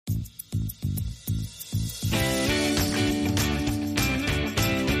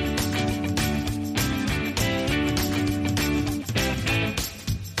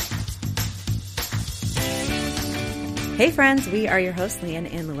Hey friends, we are your hosts,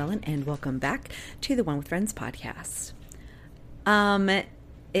 Leanne and Llewellyn, and welcome back to the One with Friends podcast.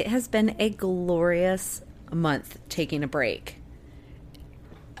 It has been a glorious month taking a break.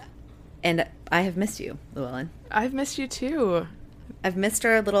 And I have missed you, Llewellyn. I've missed you too. I've missed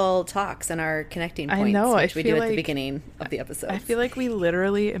our little talks and our connecting points, I know, which we do like, at the beginning of the episode. I feel like we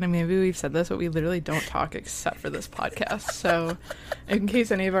literally, and maybe we've said this, but we literally don't talk except for this podcast. So in case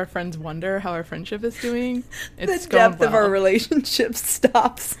any of our friends wonder how our friendship is doing, it's the going depth well. of our relationship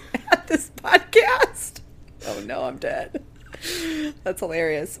stops at this podcast. Oh no, I'm dead. That's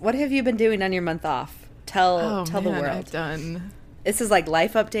hilarious. What have you been doing on your month off? Tell the world. I've done... This is like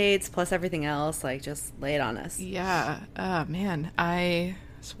life updates plus everything else. Like, just lay it on us. Yeah.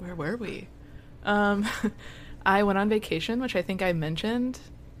 So where were we? I went on vacation, which I think I mentioned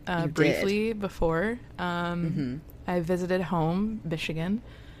briefly before. I visited home, Michigan.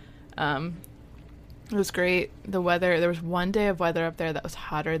 It was great. The weather, there was one day of weather up there that was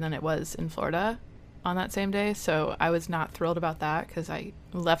hotter than it was in Florida on that same day. So I was not thrilled about that because I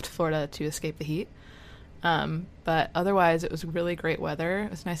left Florida to escape the heat. But otherwise, it was really great weather. It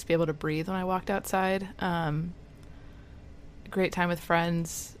was nice to be able to breathe when I walked outside. Great time with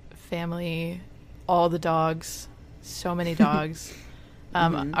friends, family, all the dogs, so many dogs.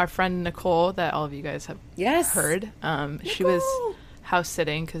 Our friend Nicole, that all of you guys have heard, she was house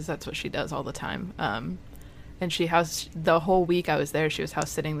sitting because that's what she does all the time. And the whole week I was there, she was house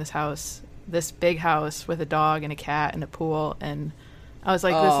sitting this big house with a dog and a cat and a pool, and I was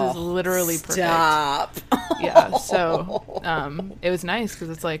like, this is literally perfect. Stop. Yeah, so it was nice because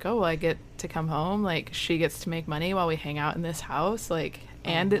it's like, I get to come home. Like, she gets to make money while we hang out in this house. Like,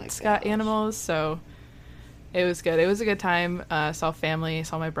 and it's got animals, so it was good. It was a good time. Saw family,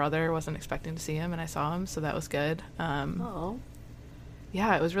 saw my brother. Wasn't expecting to see him, and I saw him, so that was good.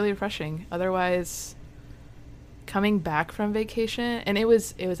 Yeah, it was really refreshing. Otherwise, coming back from vacation, and it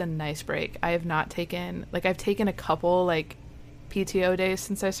was a nice break. I have not taken, I've taken a couple, PTO days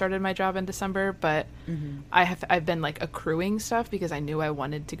since I started my job in December, but I've been accruing stuff because I knew I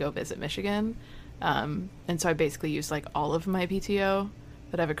wanted to go visit Michigan, and so I basically used all of my PTO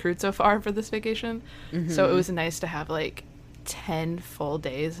that I've accrued so far for this vacation. So it was nice to have 10 full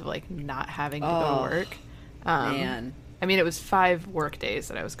days of not having to go to work. Man, I mean, it was 5 work days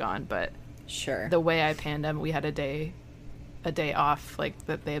that I was gone, but sure, the way I panned them, we had a day off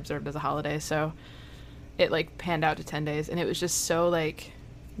that they observed as a holiday, so it panned out to 10 days, and it was just so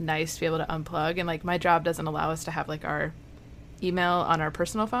nice to be able to unplug. And my job doesn't allow us to have our email on our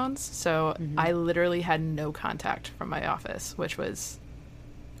personal phones, so I literally had no contact from my office, which was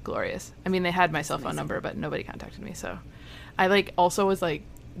glorious. I mean, they had my cell phone number, but nobody contacted me, so I also was am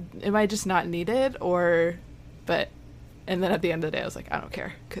I just not needed, and then at the end of the day I was I don't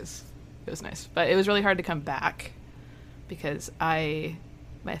care, because it was nice. But it was really hard to come back because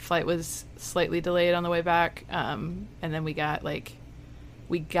my flight was slightly delayed on the way back, and then we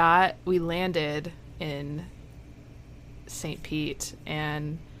landed in St. Pete,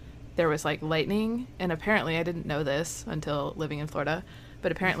 and there was lightning, and apparently, I didn't know this until living in Florida,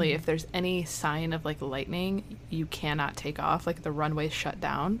 but apparently if there's any sign of lightning, you cannot take off. The runway's shut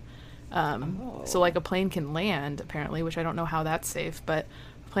down. So a plane can land apparently, which I don't know how that's safe, but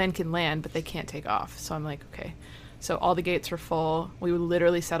a plane can land, but they can't take off. So I'm okay. So all the gates were full. We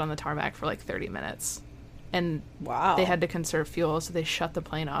literally sat on the tarmac for 30 minutes. And they had to conserve fuel, so they shut the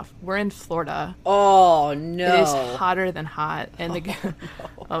plane off. We're in Florida. Oh, no. It is hotter than hot. And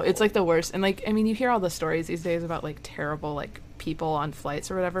it's the worst. And you hear all the stories these days about terrible people on flights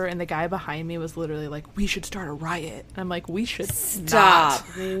or whatever. And the guy behind me was literally we should start a riot. And I'm we should stop.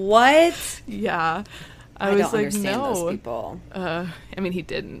 Not. What? Yeah. I was don't understand no. Those people. He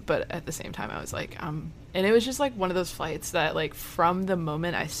didn't, but at the same time, I was and it was just one of those flights that from the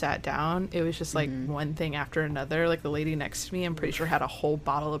moment I sat down, it was just one thing after another. The lady next to me, I'm pretty sure had a whole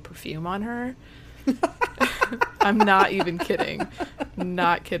bottle of perfume on her. I'm not even kidding.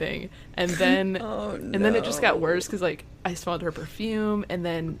 Not kidding. And then, and then it just got worse because I smelled her perfume, and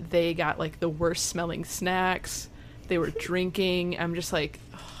then they got the worst smelling snacks. They were drinking. I'm just it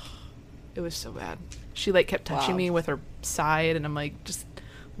was so bad. She kept touching me with her side, and I'm just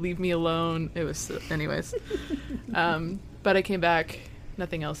leave me alone. It was anyways. But I came back.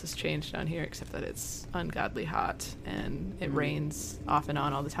 Nothing else has changed down here except that it's ungodly hot, and it rains off and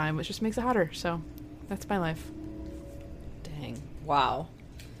on all the time, which just makes it hotter. So that's my life. Dang. Wow.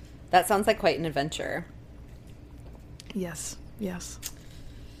 That sounds like quite an adventure. Yes.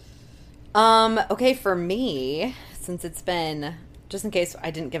 Okay, for me, since it's been, just in case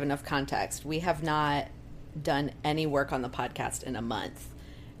I didn't give enough context, we have not done any work on the podcast in a month.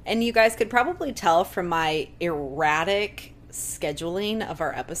 And you guys could probably tell from my erratic scheduling of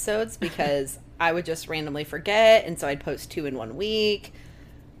our episodes because I would just randomly forget, and so I'd post 2 in 1 week.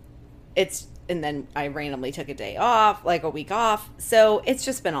 And then I randomly took a day off, like a week off. So it's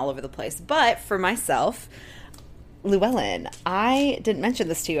just been all over the place. But for myself, Llewellyn, I didn't mention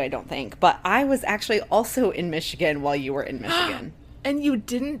this to you, I don't think, but I was actually also in Michigan while you were in Michigan. And you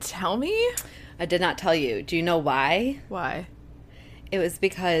didn't tell me? I did not tell you. Do you know why? Why? It was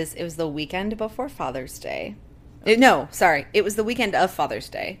because it was the weekend before Father's Day. No, sorry. It was the weekend of Father's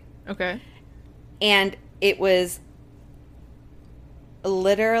Day. Okay. And it was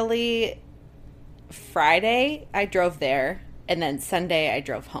literally Friday I drove there, and then Sunday I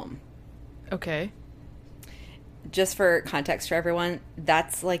drove home. Okay. Just for context for everyone,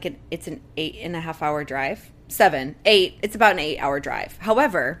 that's like it's an 8.5 hour drive. 7, 8. It's about an 8-hour drive.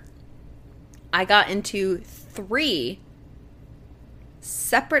 However, I got into 3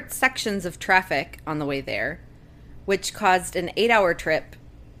 separate sections of traffic on the way there, which caused an 8-hour trip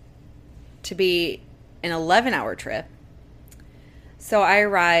to be an 11-hour trip. So I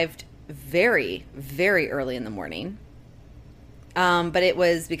arrived very, very early in the morning. But it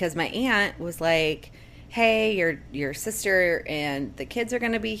was because my aunt was like, hey, your sister and the kids are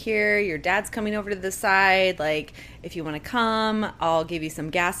going to be here. Your dad's coming over to the side. Like, if you want to come, I'll give you some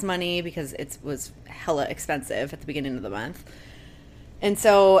gas money because it was hella expensive at the beginning of the month. And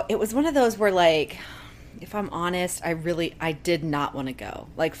so it was one of those where, like, if I'm honest, I did not want to go.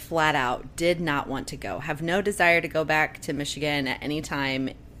 Like, flat out, did not want to go. Have no desire to go back to Michigan at any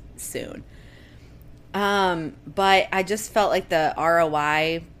time soon. But I just felt like the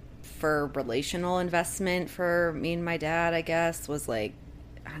ROI for relational investment for me and my dad, I guess, was like,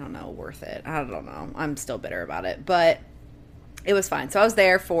 I don't know, worth it. I don't know. I'm still bitter about it, but it was fine. So I was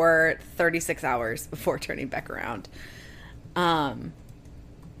there for 36 hours before turning back around.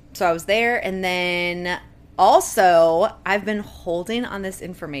 So I was there, and then also I've been holding on this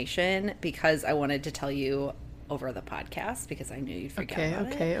information because I wanted to tell you over the podcast because I knew you'd forget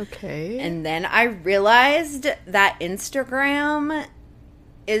about it. Okay. And then I realized that Instagram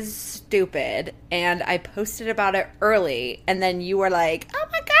is stupid, and I posted about it early, and then you were like, oh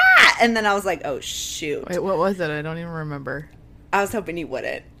my God. And then I was like, oh shoot. Wait, what was it? I don't even remember. I was hoping you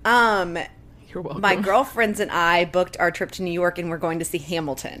wouldn't. You're welcome. My girlfriends and I booked our trip to New York, and we're going to see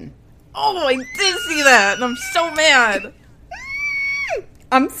Hamilton. Oh, I did see that, and I'm so mad.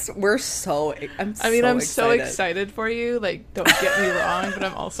 I'm so excited for you. Like, don't get me wrong, but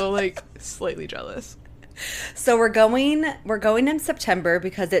I'm also like slightly jealous. So we're going in September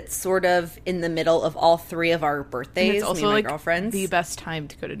because it's sort of in the middle of all 3 of our birthdays. And it's also me and my like girlfriends. The best time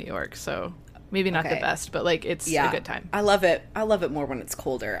to go to New York. So maybe not the best, but like it's a good time. I love it. I love it more when it's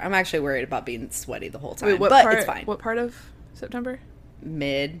colder. I'm actually worried about being sweaty the whole time, it's fine. What part of September?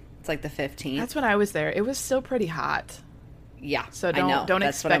 Mid. It's like the 15th. That's when I was there. It was still pretty hot. Yeah, so don't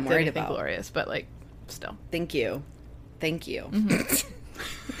expect anything glorious, but like still. Thank you. Mm-hmm.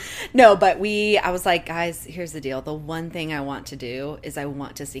 No, but I was like, guys, here's the deal. The one thing I want to do is I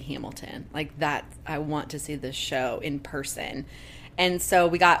want to see Hamilton. Like that, I want to see this show in person. And so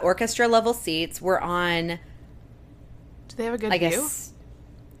we got orchestra level seats. We're on. Do they have a good view? Guess,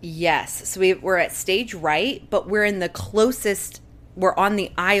 yes. So we're at stage right, but we're in the closest. We're on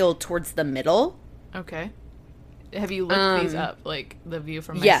the aisle towards the middle. Okay. Have you looked these up, like the view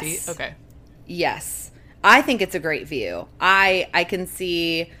from my seat? Okay. Yes. I think it's a great view. I can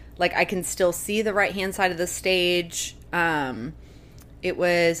see, like, I can still see the right-hand side of the stage. It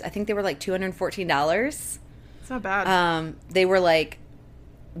was, I think they were like $214. It's not bad. They were like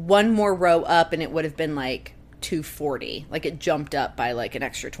one more row up, and it would have been like $240. Like, it jumped up by like an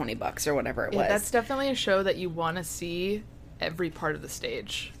extra $20 or whatever it was. That's definitely a show that you want to see every part of the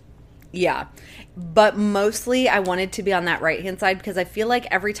stage. Yeah. But mostly I wanted to be on that right-hand side because I feel like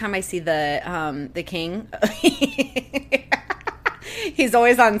every time I see the king, he's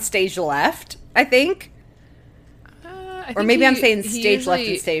always on stage left, I think. Or maybe I'm saying stage left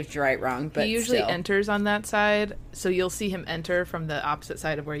and stage right wrong, but he usually still enters on that side, so you'll see him enter from the opposite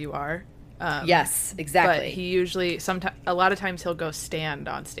side of where you are. Yes, exactly. But he usually, a lot of times he'll go stand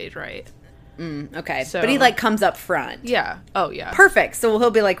on stage right. Okay. So, but he like comes up front. Yeah. Oh yeah. Perfect. So he'll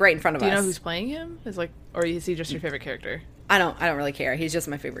be like right in front of us. Do you know who's playing him? Or is he just your favorite character? I don't really care. He's just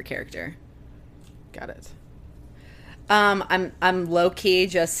my favorite character. Got it. I'm low key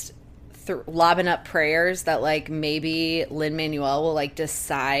just lobbing up prayers that like maybe Lin-Manuel will like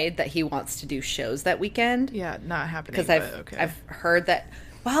decide that he wants to do shows that weekend. Yeah, not happening. Because I've heard that.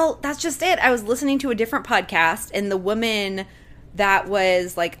 Well, that's just it. I was listening to a different podcast, and the woman that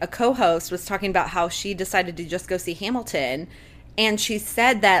was like a co-host was talking about how she decided to just go see Hamilton, And she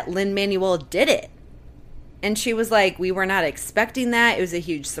said that Lin-Manuel did it. And she was like, we were not expecting that. It was a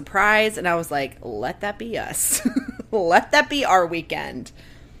huge surprise. And I was like, let that be us. Let that be our weekend.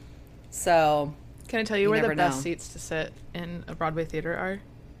 So, can I tell you where the best seats to sit in a Broadway theater are?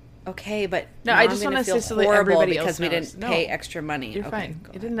 Okay, but no, I just want to feel horrible because we didn't pay extra money. You're fine.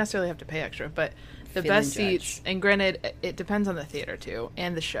 You didn't necessarily have to pay extra, but the best seats, and granted, it depends on the theater too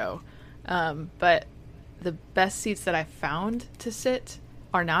and the show. But the best seats that I found to sit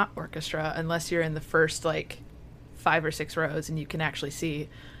are not orchestra unless you're in the first like 5 or 6 rows and you can actually see.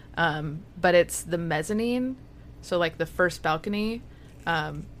 But it's the mezzanine, so like the first balcony,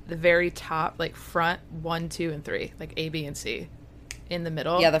 the very top, like front 1, 2, and 3, like A, B, and C. In the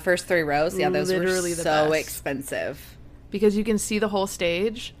middle. Yeah, the first 3 rows. Yeah, those literally were so expensive. Because you can see the whole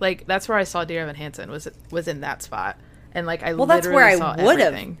stage. Like, that's where I saw Dear Evan Hansen, was in that spot. And, like, I literally saw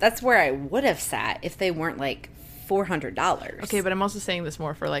everything. That's where I would have sat if they weren't, like, $400. Okay, but I'm also saying this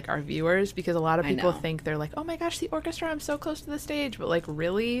more for, like, our viewers. Because a lot of people think they're like, oh, my gosh, the orchestra, I'm so close to the stage. But, like,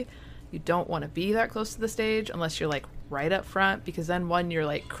 really, you don't want to be that close to the stage unless you're, like, right up front. Because then, one, you're,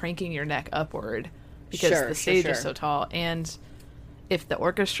 like, cranking your neck upward. Because the stage is so tall. And if the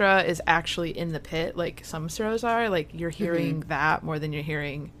orchestra is actually in the pit, like some shows are, like you're hearing that more than you're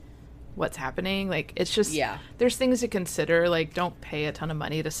hearing what's happening. Like, it's just, there's things to consider. Like, don't pay a ton of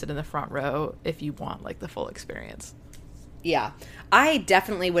money to sit in the front row if you want like the full experience. Yeah. I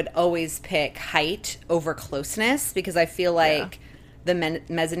definitely would always pick height over closeness because I feel like the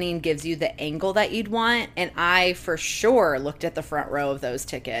mezzanine gives you the angle that you'd want. And I for sure looked at the front row of those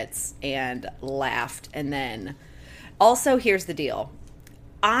tickets and laughed. And then also, here's the deal.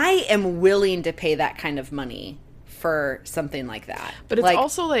 I am willing to pay that kind of money for something like that. But it's like,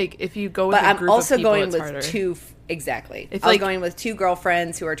 also like if you go with a group of people, going it's with harder. Exactly. I was going with 2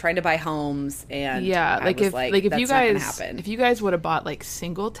 girlfriends who are trying to buy homes, and if you guys would have bought like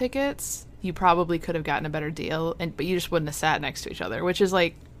single tickets, you probably could have gotten a better deal, but you just wouldn't have sat next to each other, which is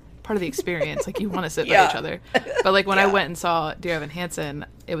like part of the experience. Like, you want to sit by each other. But like when I went and saw Dear Evan Hansen,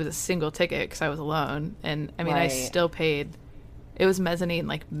 it was a single ticket because I was alone, and I mean I still paid. It was mezzanine,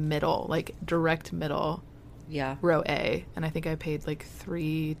 like middle, like direct middle, row A, and I think I paid like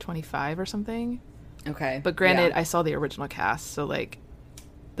 $3.25 or something. Okay, but granted, I saw the original cast, so like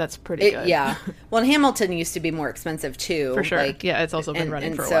that's pretty good. Yeah, well, Hamilton used to be more expensive too, for sure. Like, it's also been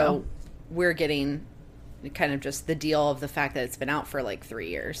running for a so while. We're getting kind of just the deal of the fact that it's been out for like 3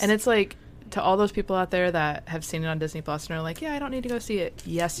 years, and it's like, to all those people out there that have seen it on Disney Plus and are like, yeah, I don't need to go see it.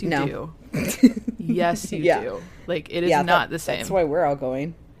 Yes, you do. Yes, you do. Like, it is not the same. That's why we're all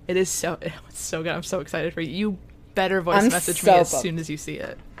going. It is it's so good. I'm so excited for you. You better voice message me as soon as you see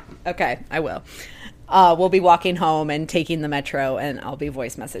it. Okay, I will. We'll be walking home and taking the metro, and I'll be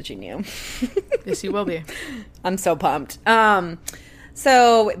voice messaging you. Yes, you will be. I'm so pumped.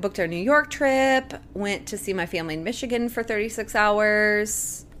 So booked our New York trip, went to see my family in Michigan for 36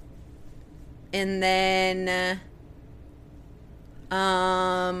 hours. And then,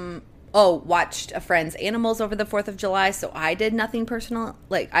 watched a friend's animals over the 4th of July. So I did nothing personal.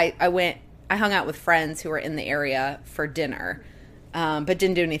 Like, I hung out with friends who were in the area for dinner, but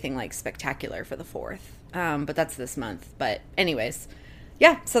didn't do anything like spectacular for the 4th. But that's this month. But anyways,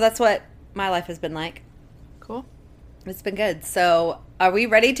 so that's what my life has been like. Cool. It's been good. So are we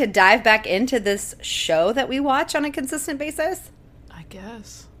ready to dive back into this show that we watch on a consistent basis? I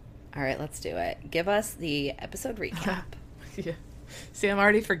guess. All right, let's do it. Give us the episode recap. Yeah. See, I'm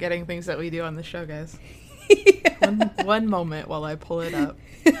already forgetting things that we do on the show, guys. One moment while I pull it up.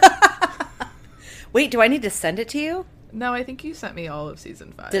 Wait, do I need to send it to you? No, I think you sent me all of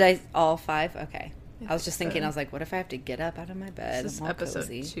season 5. Did I? All 5? Okay. I was just thinking, I was like, what if I have to get up out of my bed? This is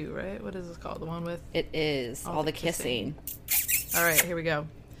episode 2, right? What is this called? The one with... It is. All the kissing. All right, here we go.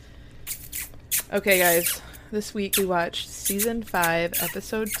 Okay, guys. This week we watched season 5,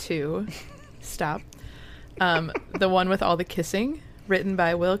 episode 2. Stop. The one with all the kissing, written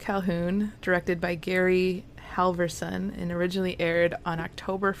by Will Calhoun, directed by Gary Halverson, and originally aired on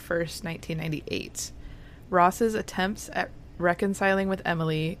October 1st, 1998. Ross's attempts at reconciling with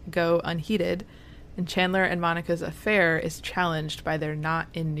Emily go unheeded, and Chandler and Monica's affair is challenged by their not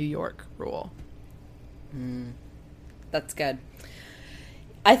in New York rule. That's good.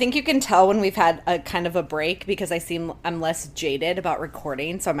 I think you can tell when we've had a kind of a break because I'm less jaded about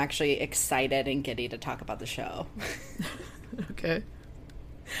recording, so I'm actually excited and giddy to talk about the show. Okay.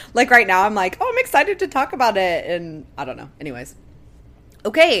 Like right now, I'm like, I'm excited to talk about it, and I don't know. Anyways.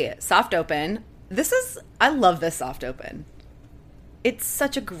 Okay, soft open. I love this soft open. It's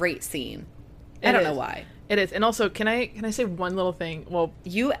such a great scene. I don't know why. It is. And also, can I say one little thing? Well,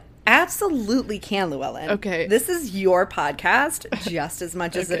 you absolutely can, Llewellyn. Okay. This is your podcast just as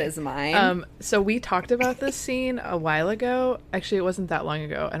much as it is mine. So we talked about this scene a while ago. Actually, it wasn't that long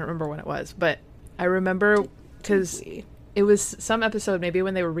ago. I don't remember when it was, but I remember because it was some episode, maybe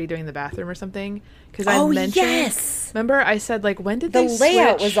when they were redoing the bathroom or something. Because I mentioned, yes. Remember, I said, like, when did the they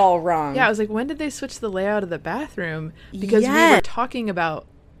layout switch? was all wrong. Yeah, I was like, when did they switch the layout of the bathroom? Because we were talking about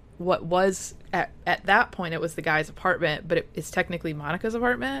what was at that point it was the guy's apartment, but it's technically Monica's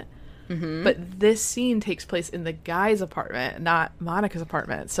apartment. Mm-hmm. But this scene takes place in the guy's apartment, not Monica's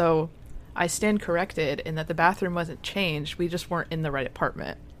apartment. So I stand corrected in that the bathroom wasn't changed. We just weren't in the right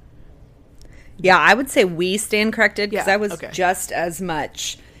apartment. Yeah, I would say we stand corrected because I was okay. just as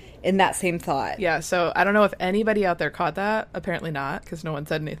much in that same thought. Yeah, so I don't know if anybody out there caught that. Apparently not, because no one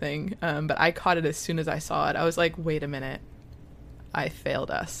said anything. But I caught it as soon as I saw it. I was like, wait a minute. I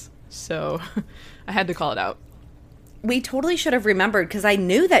failed us. So I had to call it out. We totally should have remembered because I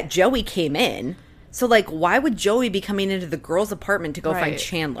knew that Joey came in. So, like, why would Joey be coming into the girl's apartment to go find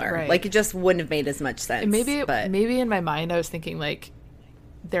Chandler? Right. Like, it just wouldn't have made as much sense. And maybe in my mind I was thinking, like,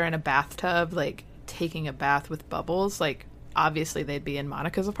 they're in a bathtub, like, taking a bath with bubbles. Like, obviously they'd be in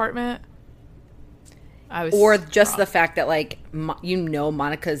Monica's apartment. Or just the fact that, like,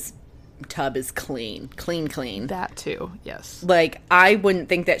 Monica's tub is clean. That too, yes. Like, I wouldn't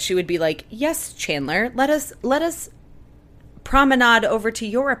think that she would be like, yes, Chandler, let us promenade over to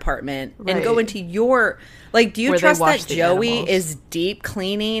your apartment and go into your, like, do you trust that Joey is deep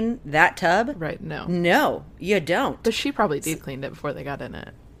cleaning that tub? Right, no, you don't. But she probably deep cleaned it before they got in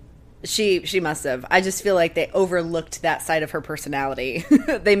it. She must have. I just feel like they overlooked that side of her personality.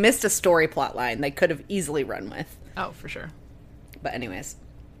 They missed a story plot line they could have easily run with. Oh, for sure. But anyways,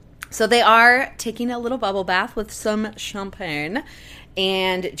 so they are taking a little bubble bath with some champagne,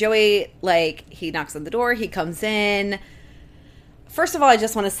 and Joey, like, he knocks on the door, he comes in. First of all, I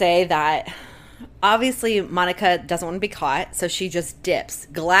just want to say that obviously Monica doesn't want to be caught, so she just dips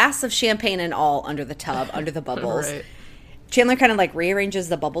glass of champagne and all under the tub, under the bubbles. Right. Chandler kind of, like, rearranges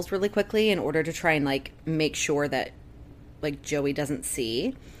the bubbles really quickly in order to try and, like, make sure that, like, Joey doesn't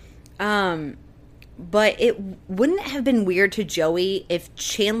see. But it wouldn't have been weird to Joey if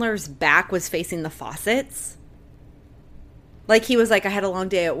Chandler's back was facing the faucets. Like, he was like, I had a long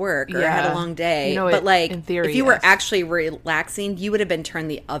day at work, or I had a long day. But, like, in theory, if you were actually relaxing, you would have been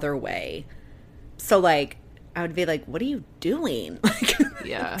turned the other way. So, like, I would be like, what are you doing? Like,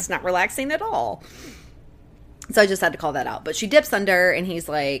 it's not relaxing at all. So I just had to call that out. But she dips under, and he's,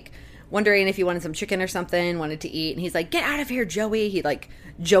 like, wondering if he wanted some chicken or something, wanted to eat. And he's like, get out of here, Joey.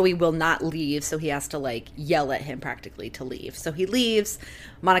 Joey will not leave, so he has to, like, yell at him practically to leave. So he leaves.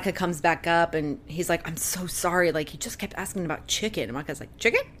 Monica comes back up, and he's like, I'm so sorry. Like, he just kept asking about chicken. And Monica's like,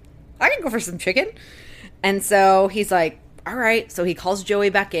 chicken? I can go for some chicken. And so he's like, all right. So he calls Joey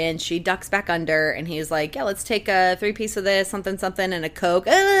back in. She ducks back under, and he's like, yeah, let's take a 3-piece of this, something, and a Coke.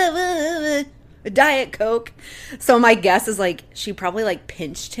 A Diet Coke. So my guess is, like, she probably, like,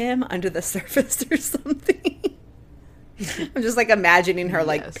 pinched him under the surface or something. I'm just, like, imagining her,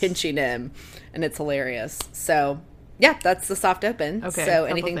 like, pinching him, and it's hilarious. So, yeah, that's the soft open. Okay, so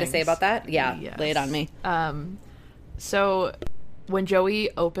anything to say about that? Yeah, lay it on me. So when Joey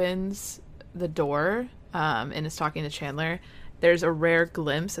opens the door and is talking to Chandler, there's a rare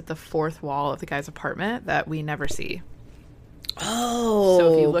glimpse at the fourth wall of the guy's apartment that we never see. Oh,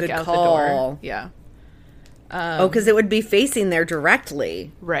 so if you look good out call. the door, yeah. Because it would be facing there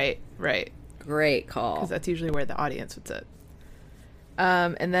directly. Right. Great call. Because that's usually where the audience would sit.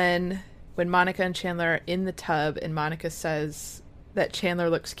 And then when Monica and Chandler are in the tub, and Monica says that Chandler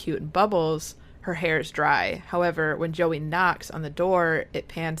looks cute in bubbles, her hair is dry. However, when Joey knocks on the door, it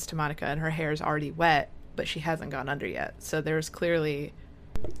pans to Monica, and her hair is already wet, but she hasn't gone under yet. So there's clearly,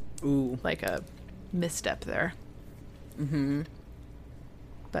 like, a misstep there. Mm-hmm.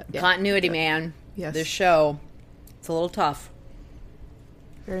 But continuity, man. Yes. This show, it's a little tough.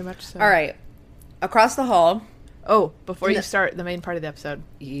 Very much so. All right. Across the hall. Oh, before you start the main part of the episode.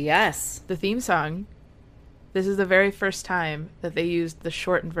 Yes. The theme song. This is the very first time that they used the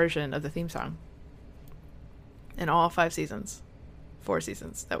shortened version of the theme song. In all 4 seasons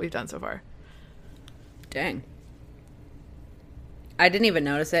that we've done so far. Dang. I didn't even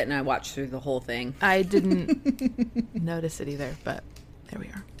notice it, and I watched through the whole thing. I didn't notice it either, but there we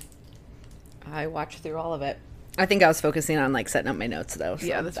are. I watched through all of it. I think I was focusing on, like, setting up my notes, though. So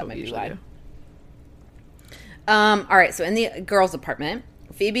yeah, that's what we usually do. All right, so in the girls' apartment,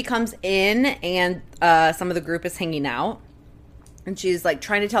 Phoebe comes in, and some of the group is hanging out. And she's, like,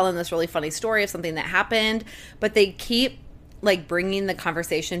 trying to tell them this really funny story of something that happened. But they keep, like, bringing the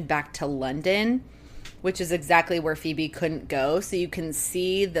conversation back to London. which is exactly where Phoebe couldn't go. So you can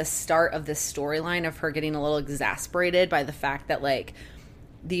see the start of this storyline of her getting a little exasperated by the fact that, like,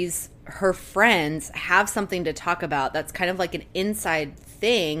 her friends have something to talk about that's kind of like an inside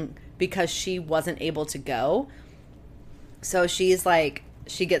thing because she wasn't able to go. So she's like,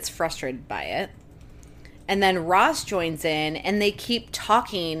 she gets frustrated by it. And then Ross joins in and they keep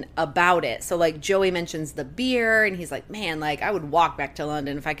talking about it. So, like, Joey mentions the beer and he's like, man, like, I would walk back to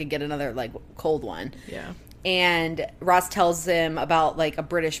London if I could get another, like, cold one. Yeah. And Ross tells him about, like, a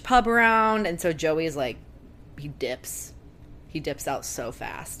British pub around. And so Joey's like, he dips out so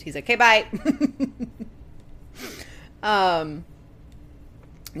fast. He's like, okay, bye.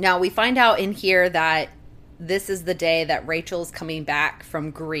 Now we find out in here that this is the day that Rachel's coming back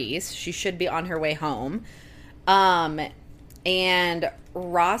from Greece. She should be on her way home. And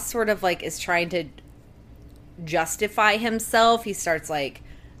Ross sort of, like, is trying to justify himself. He starts, like,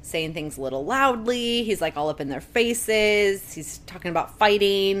 saying things a little loudly. He's, like, all up in their faces. He's talking about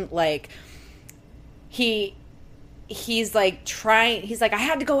fighting. Like, he's like I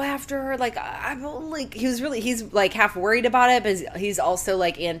had to go after her. Like, I'm like, he's like half worried about it, but he's also,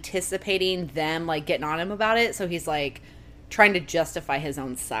 like, anticipating them, like, getting on him about it. So he's, like, trying to justify his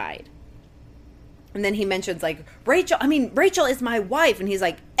own side. And then he mentions, like, Rachel is my wife. And he's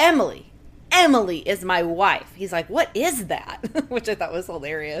like, Emily is my wife. He's like, what is that? Which I thought was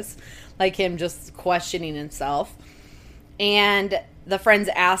hilarious. Like, him just questioning himself. And the friends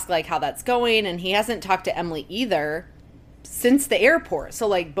ask, like, how that's going. And he hasn't talked to Emily either since the airport. So,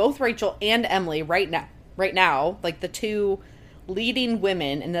 like, both Rachel and Emily right now, like, the two leading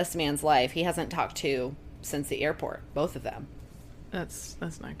women in this man's life, he hasn't talked to since the airport. Both of them. That's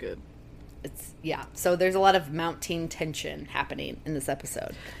not good. Yeah. So there's a lot of mounting tension happening in this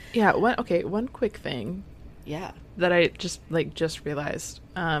episode. Yeah. One quick thing. Yeah. That I just realized,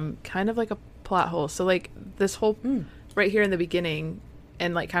 kind of like a plot hole. So, like, this whole right here in the beginning,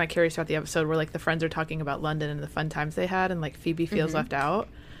 and, like, kind of carries throughout the episode, where, like, the friends are talking about London and the fun times they had, and, like, Phoebe feels left out.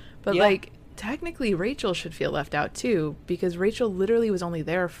 But like, technically Rachel should feel left out too, because Rachel literally was only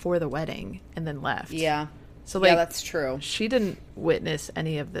there for the wedding and then left. Yeah. So, like, yeah, that's true. She didn't witness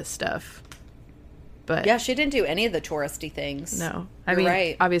any of this stuff. But yeah, she didn't do any of the touristy things. No. I mean,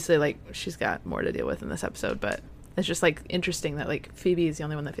 right. Obviously, like, she's got more to deal with in this episode, but it's just, like, interesting that, like, Phoebe is the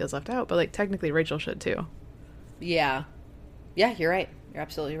only one that feels left out, but, like, technically Rachel should too. Yeah. Yeah, you're right. You're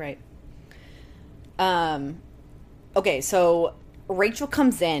absolutely right. Okay, so Rachel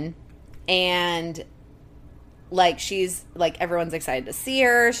comes in and, like, she's, like, everyone's excited to see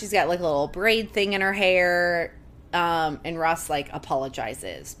her. She's got, like, a little braid thing in her hair. And Ross, like,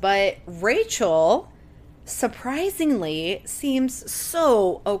 apologizes. But Rachel, surprisingly, seems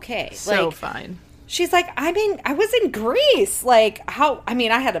so okay. So, like, fine. She's like, I mean, I was in Greece. Like,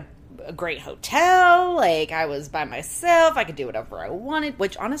 I had a great hotel. Like, I was by myself. I could do whatever I wanted,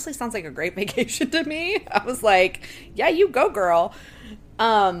 which honestly sounds like a great vacation to me. I was like, yeah, you go, girl.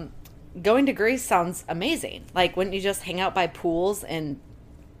 Going to Greece sounds amazing. Like, wouldn't you just hang out by pools and,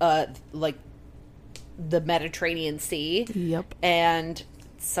 like, the Mediterranean Sea? Yep. And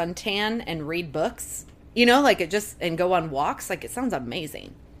suntan and read books? You know, like, and go on walks? Like, it sounds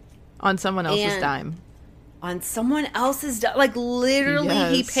amazing. On someone else's dime. On someone else's dime. Like, literally,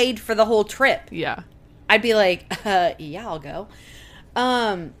 yes. He paid for the whole trip. Yeah. I'd be like, yeah, I'll go.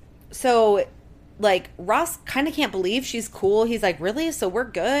 So, like, Ross kind of can't believe she's cool. He's like, really? So we're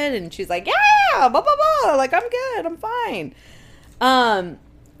good? And she's like, yeah, blah, blah, blah. Like, I'm good. I'm fine.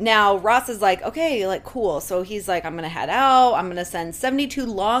 Now, Ross is like, okay, like, cool. So he's like, I'm going to head out. I'm going to send 72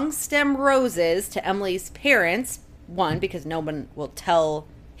 long stem roses to Emily's parents. One, because no one will tell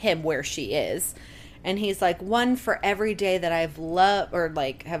him where she is. And he's like, one for every day that I've loved, or,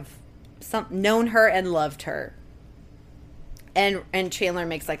 like, have known her and loved her. And Chandler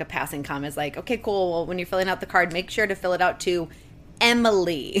makes, like, a passing comment. Is like, okay, cool. Well, when you're filling out the card, make sure to fill it out to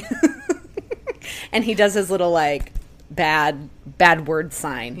Emily. And he does his little, like, bad word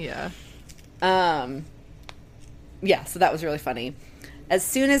sign. Yeah. Yeah, so that was really funny. As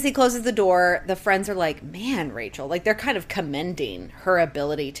soon as he closes the door, the friends are like, man, Rachel, like, they're kind of commending her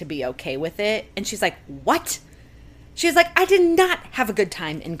ability to be okay with it. And she's like, what? She's like, I did not have a good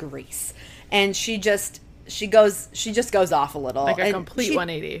time in Greece. And she just goes off a little. Like a complete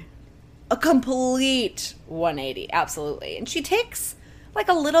 180. A complete 180, absolutely. And she takes, like,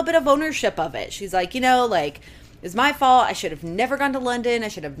 a little bit of ownership of it. She's like, you know, like, it's my fault. I should have never gone to London. I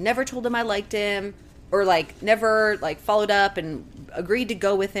should have never told him I liked him. Or, like, never, like, followed up and agreed to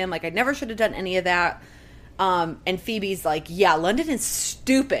go with him. Like, I never should have done any of that. And Phoebe's like, yeah, London is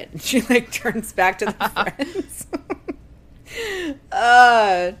stupid. She, like, turns back to the friends.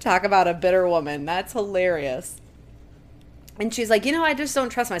 Talk about a bitter woman. That's hilarious. And she's like, I just don't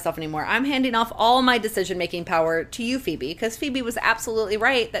trust myself anymore. I'm handing off all my decision-making power to you, Phoebe, because Phoebe was absolutely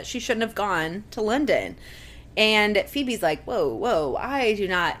right that she shouldn't have gone to London. And Phoebe's like, whoa, I do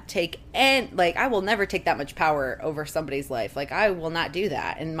not take I will never take that much power over somebody's life. Like, I will not do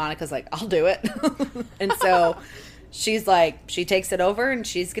that. And Monica's like, I'll do it. And so she's like, she takes it over, and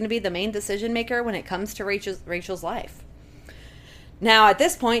she's going to be the main decision maker when it comes to Rachel's life. Now, at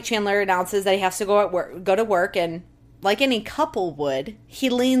this point, Chandler announces that he has to go to work, and like any couple would, he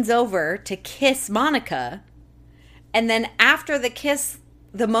leans over to kiss Monica. And then after the kiss,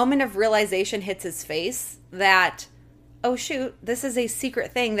 the moment of realization hits his face that, oh shoot, this is a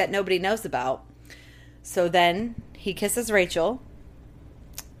secret thing that nobody knows about. So then he kisses Rachel.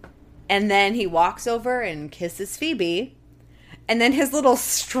 And then he walks over and kisses Phoebe. And then his little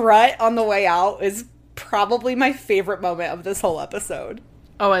strut on the way out is probably my favorite moment of this whole episode.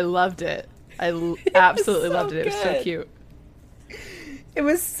 Oh, I loved it. I absolutely loved it. It was so cute. It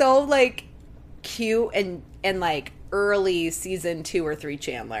was so, like, cute and like, early season 2 or 3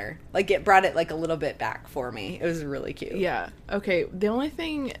 Chandler. Like, it brought it, like, a little bit back for me. It was really cute. Yeah. Okay, one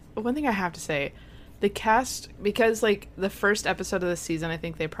thing I have to say, the cast, because, like, the first episode of the season, I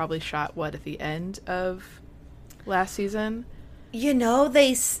think they probably shot, at the end of last season?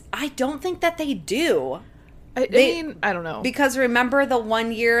 I don't think that they do. I mean, I don't know. Because remember the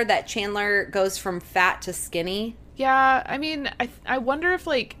one year that Chandler goes from fat to skinny? Yeah, I mean, I wonder if,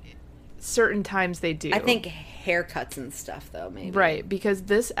 like, certain times they do. I think haircuts and stuff, though, maybe. Right, because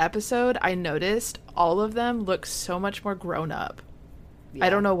this episode, I noticed all of them look so much more grown up. Yeah. I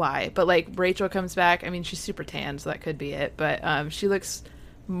don't know why, but, like, Rachel comes back. I mean, she's super tan, so that could be it. But she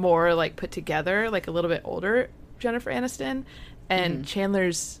more, like, put together, like, a little bit older Jennifer Aniston. And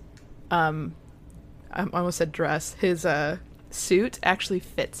Chandler's... I almost said dress. His suit actually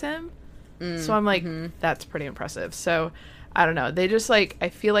fits him. So I'm like, that's pretty impressive. So I don't know. They just like, I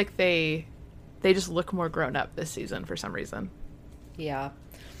feel like they just look more grown up this season for some reason. Yeah.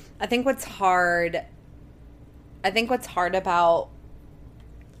 I think what's hard about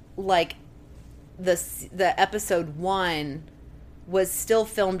like the episode 1 was still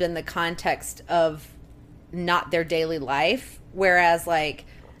filmed in the context of not their daily life. Whereas like,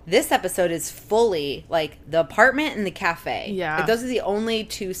 this episode is fully, like, the apartment and the cafe. Yeah. Like, those are the only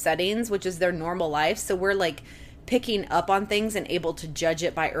 2 settings, which is their normal life. So we're, like, picking up on things and able to judge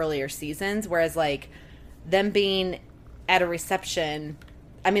it by earlier seasons. Whereas, like, them being at a reception,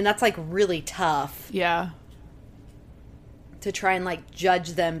 I mean, that's, like, really tough. Yeah. To try and, like,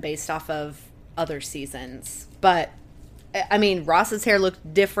 judge them based off of other seasons. But, I mean, Ross's hair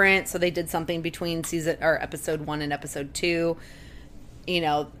looked different, so they did something between episode 1 and episode 2.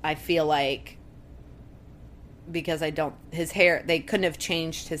 I feel like because his hair, they couldn't have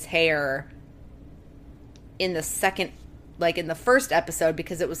changed his hair in the first episode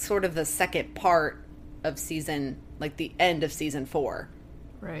because it was sort of the second part of season, like the end of season 4.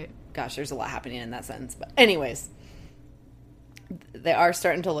 Right. Gosh, there's a lot happening in that sentence. But anyways, they are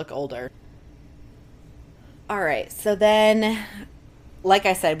starting to look older. All right. So then, like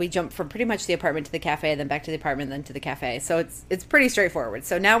I said, we jumped from pretty much the apartment to the cafe, then back to the apartment, then to the cafe. So it's pretty straightforward.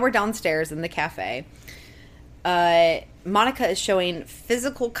 So now we're downstairs in the cafe. Monica is showing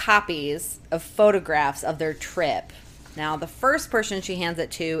physical copies of photographs of their trip. Now, the first person she hands it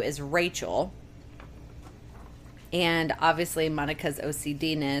to is Rachel. And obviously Monica's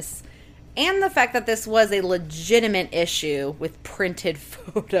OCD-ness. And the fact that this was a legitimate issue with printed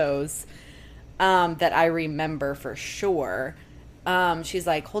photos that I remember for sure. She's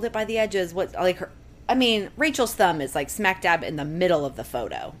like, hold it by the edges. Rachel's thumb is like smack dab in the middle of the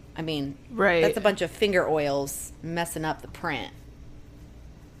photo. I mean, right. That's a bunch of finger oils messing up the print.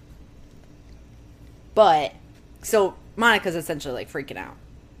 But, so Monica's essentially like freaking out.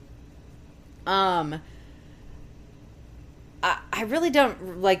 I really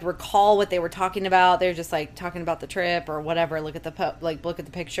don't like recall what they were talking about. They're just like talking about the trip or whatever. Look at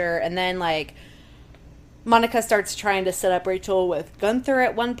the picture, and then like Monica starts trying to set up Rachel with Gunther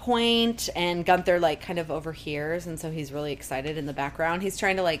at one point, and Gunther like kind of overhears, and so he's really excited in the background. He's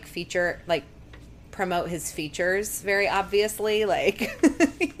trying to promote his features very obviously. Like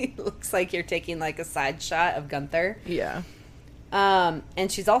it looks like you're taking like a side shot of Gunther. Yeah.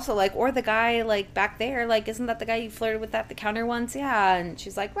 And she's also like, or the guy like back there, like, isn't that the guy you flirted with at the counter once? Yeah. And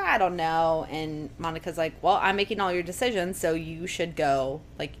she's like, well, I don't know. And Monica's like, well, I'm making all your decisions, so you should go,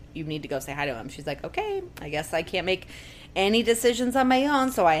 like, you need to go say hi to him. She's like, okay, I guess I can't make any decisions on my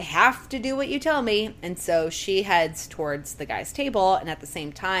own, so I have to do what you tell me. And so she heads towards the guy's table and at the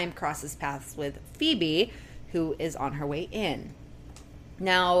same time crosses paths with Phoebe, who is on her way in.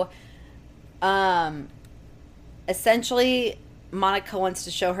 Now, essentially, Monica wants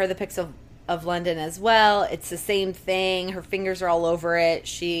to show her the pics of London as well. It's the same thing. Her fingers are all over it.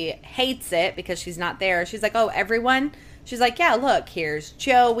 She hates it because she's not there. She's like, oh, everyone? She's like, yeah, look, here's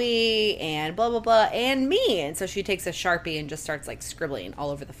Joey and blah, blah, blah, and me. And so she takes a Sharpie and just starts, like, scribbling all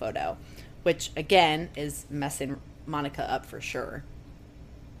over the photo, which, again, is messing Monica up for sure.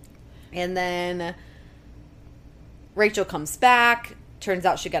 And then Rachel comes back. Turns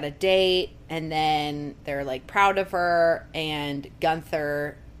out she got a date, and then they're, like, proud of her, and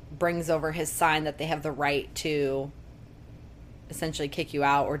Gunther brings over his sign that they have the right to essentially kick you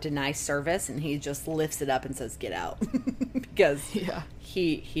out or deny service, and he just lifts it up and says, get out. Because he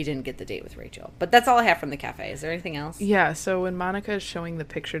didn't get the date with Rachel. But that's all I have from the cafe. Is there anything else? Yeah, so when Monica is showing the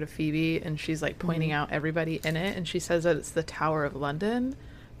picture to Phoebe, and she's, like, pointing out everybody in it, and she says that it's the Tower of London,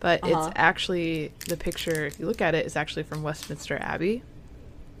 but it's actually, the picture, if you look at it, is actually from Westminster Abbey.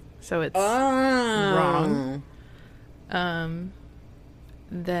 So it's wrong.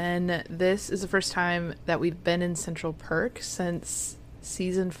 Then this is the first time that we've been in Central Perk since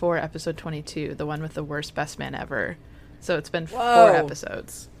season 4, episode 22, the one with the worst best man ever. So it's been 4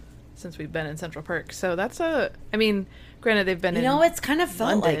 episodes since we've been in Central Perk. So that's I mean, granted they've been in it's kind of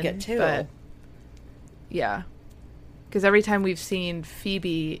felt London, like it too. But yeah. Because every time we've seen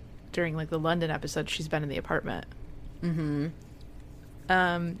Phoebe during, like, the London episode, she's been in the apartment. Mm-hmm.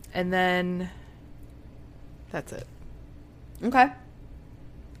 And then that's it. Okay.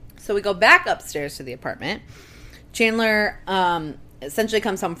 So we go back upstairs to the apartment. Chandler essentially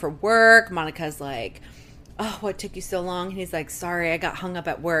comes home from work. Monica's like, oh, what took you so long? And he's like, sorry, I got hung up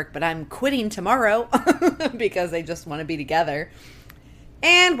at work, but I'm quitting tomorrow because they just want to be together.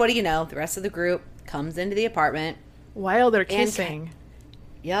 And what do you know? The rest of the group comes into the apartment. While they're kissing.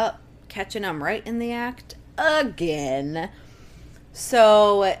 Yep. Catching them right in the act again.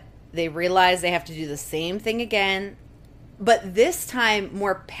 So they realize they have to do the same thing again, but this time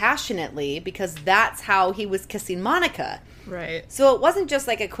more passionately, because that's how he was kissing Monica. Right. So it wasn't just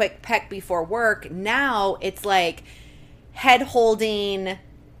like a quick peck before work. Now it's like head holding,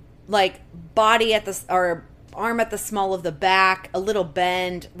 like body at the, or arm at the small of the back, a little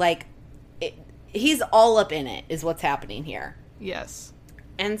bend. Like he's all up in it is what's happening here. Yes.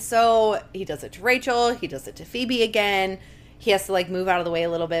 And so he does it to Rachel. He does it to Phoebe again. He has to, like, move out of the way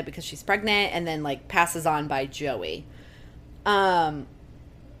a little bit because she's pregnant, and then, like, passes on by Joey. And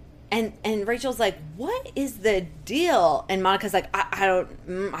Rachel's like, what is the deal? And Monica's like, I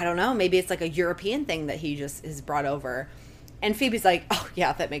don't know. Maybe it's like a European thing that he just is brought over. And Phoebe's like, oh,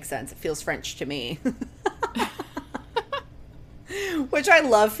 yeah, that makes sense. It feels French to me. Which I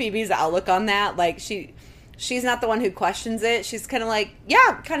love Phoebe's outlook on that. Like, she's not the one who questions it. She's kind of like,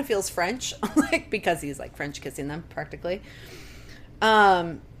 yeah, it kind of feels French. Like, because he's, like, French kissing them, practically.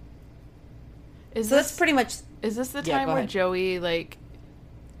 That's pretty much... Is this the time where Joey, like,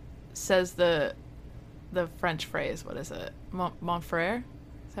 says the French phrase? What is it? Mon frere?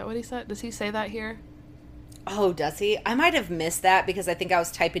 Is that what he said? Does he say that here? Oh, does he? I might have missed that because I think I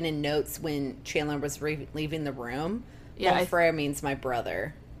was typing in notes when Chandler was leaving the room. Yeah, Mon frere means my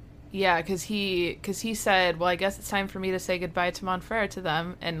brother. Yeah, because he said, well, I guess it's time for me to say goodbye to Mon frere to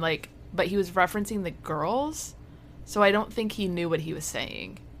them. And, like, but he was referencing the girls. So I don't think he knew what he was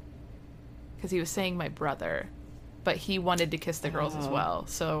saying. Because he was saying my brother. But he wanted to kiss the girls as well.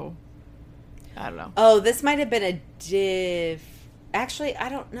 So, I don't know. Oh, this might have been a div... Actually, I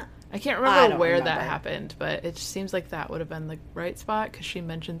don't know. I can't remember where that happened. But it just seems like that would have been the right spot. Because she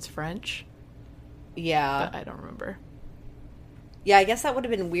mentions French. Yeah. But I don't remember. Yeah, I guess that would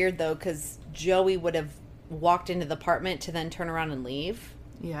have been weird, though. Because Joey would have walked into the apartment to then turn around and leave.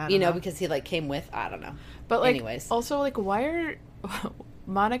 Yeah, you know, because he, like, came with... I don't know. But, like, anyways. Also, like, why are...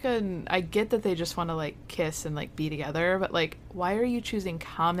 Monica and... I get that they just want to, like, kiss and, like, be together. But, like, why are you choosing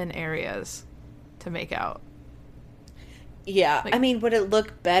common areas to make out? Yeah. Like, I mean, would it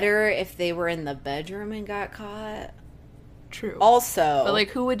look better if they were in the bedroom and got caught? True. Also... But, like,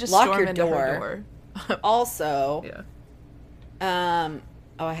 who would just lock storm your into door. her door? Also... Yeah.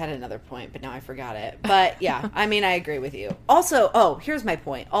 Oh, I had another point, but now I forgot it. But yeah, I mean, I agree with you. Also, here's my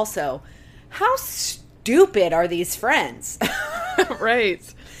point. Also, how stupid are these friends? Right.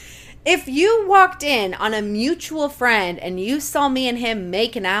 If you walked in on a mutual friend and you saw me and him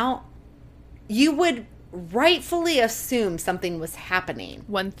making out, you would rightfully assume something was happening.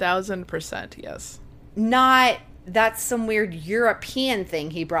 1000%, yes. Not... That's some weird European thing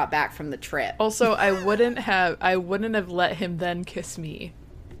he brought back from the trip. Also, I wouldn't have let him then kiss me.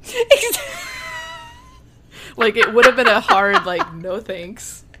 Like, it would have been a hard, like, no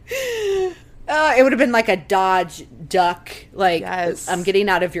thanks. It would have been like a dodge, duck, like, Yes. I'm getting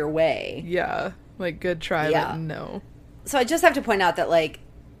out of your way. Yeah. Like, good try, Yeah. but no. So I just have to point out that, like,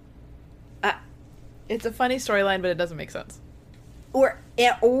 It's a funny storyline, but it doesn't make sense.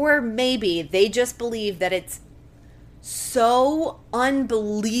 or maybe they just believe that it's so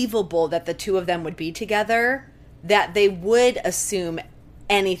unbelievable that the two of them would be together that they would assume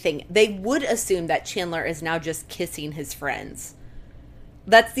anything. They would assume that Chandler is now just kissing his friends.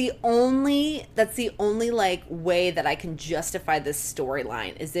 That's the only like way that I can justify this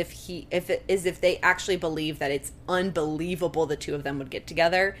storyline is if they actually believe that it's unbelievable the two of them would get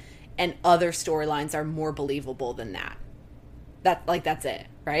together, and other storylines are more believable than that. That's it,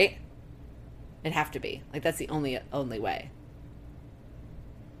 right? It'd have to be. Like, that's the only way.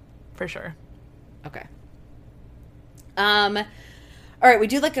 For sure. Okay. All right, we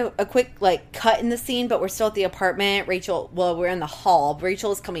do like a quick like cut in the scene, but we're still at the apartment. We're in the hall.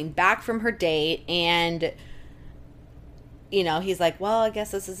 Rachel is coming back from her date, and he's like, well, I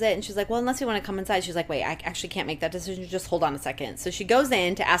guess this is it. And she's like, well, unless you want to come inside. She's like, wait, I actually can't make that decision. Just hold on a second. So she goes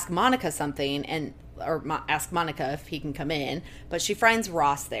in to ask Monica something, ask Monica if he can come in. But she finds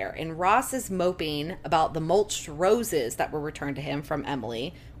Ross there. And Ross is moping about the mulched roses that were returned to him from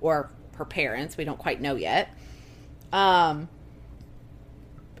Emily or her parents. We don't quite know yet. And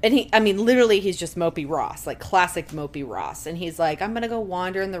literally he's just mopey Ross, like classic mopey Ross. And he's like, I'm going to go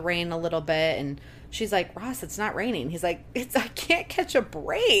wander in the rain a little bit. And she's like, Ross, it's not raining. He's like, I can't catch a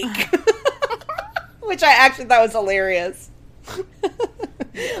break. Which I actually thought was hilarious.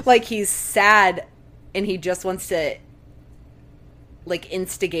 Like, he's sad and he just wants to like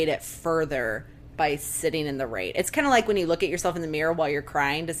instigate it further by sitting in the rain. It's kind of like when you look at yourself in the mirror while you're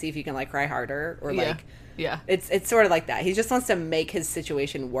crying to see if you can like cry harder or like, yeah. It's sort of like that. He just wants to make his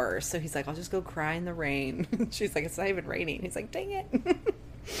situation worse. So he's like, I'll just go cry in the rain. She's like, it's not even raining. He's like, dang it.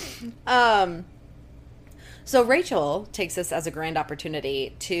 So Rachel takes this as a grand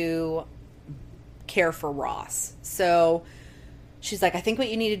opportunity to care for Ross. So she's like, I think what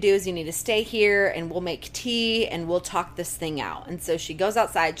you need to do is you need to stay here and we'll make tea and we'll talk this thing out. And so she goes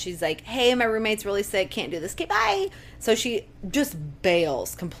outside. She's like, hey, my roommate's really sick. Can't do this. Okay, bye. So she just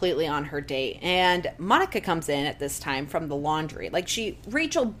bails completely on her date. And Monica comes in at this time from the laundry. Like,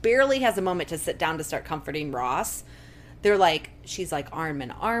 Rachel barely has a moment to sit down to start comforting Ross. She's like arm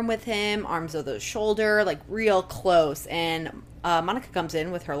in arm with him, arms over his shoulder, like real close. And Monica comes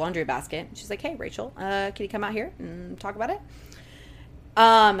in with her laundry basket. She's like, hey, Rachel, can you come out here and talk about it?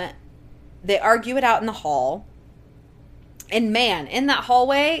 They argue it out in the hall. And man, in that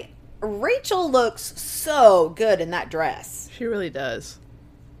hallway, Rachel looks so good in that dress. She really does.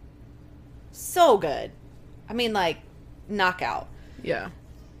 So good. I mean, like, knockout. Yeah.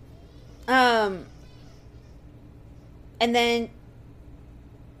 And then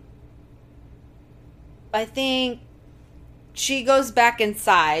I think she goes back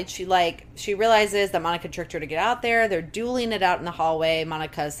inside. She realizes that Monica tricked her to get out there. They're dueling it out in the hallway.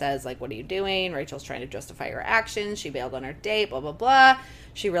 Monica says, like, what are you doing? Rachel's trying to justify her actions. She bailed on her date, blah, blah, blah.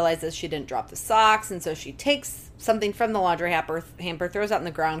 She realizes she didn't drop the socks, and so she takes something from the laundry hamper, throws it out on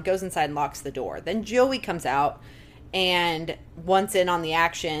the ground, goes inside and locks the door. Then Joey comes out and wants in on the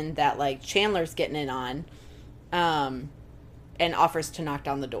action that, like, Chandler's getting in on, and offers to knock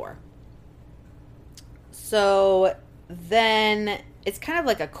down the door. So then it's kind of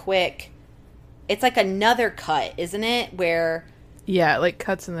like it's like another cut, isn't it? Where... Yeah, it like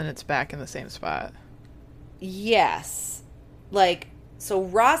cuts and then it's back in the same spot. Yes. Like, so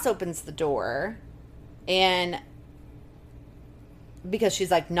Ross opens the door and because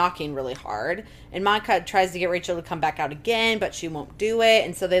she's like knocking really hard, and Monica tries to get Rachel to come back out again, but she won't do it.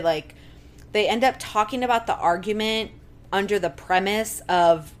 And so they end up talking about the argument under the premise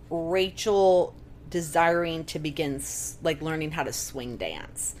of Rachel desiring to begin like learning how to swing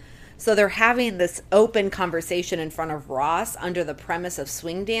dance. So they're having this open conversation in front of Ross under the premise of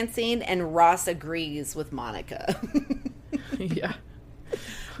swing dancing, and Ross agrees with Monica. Yeah.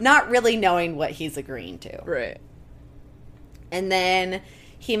 Not really knowing what he's agreeing to. Right. And then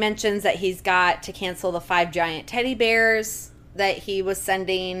he mentions that he's got to cancel the 5 giant teddy bears that he was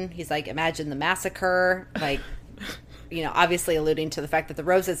sending. He's like, imagine the massacre. Like, obviously alluding to the fact that the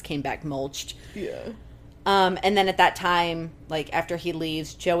roses came back mulched. Yeah. And then at that time, like, after he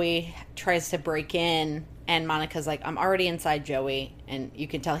leaves, Joey tries to break in, and Monica's like, I'm already inside, Joey. And you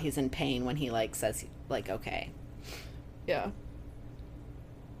can tell he's in pain when he, like, says, like, okay. Yeah.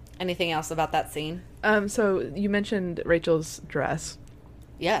 Anything else about that scene? So you mentioned Rachel's dress.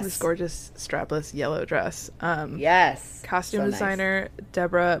 Yes. This gorgeous strapless yellow dress. Yes. Costume designer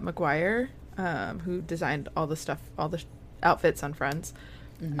Deborah McGuire, who designed all the outfits on Friends.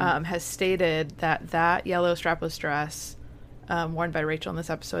 has stated that yellow strapless dress worn by Rachel in this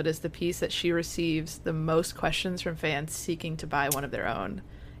episode is the piece that she receives the most questions from fans seeking to buy one of their own,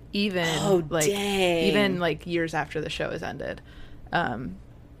 even years after the show has ended.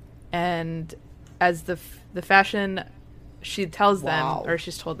 And as the fashion, she tells them, or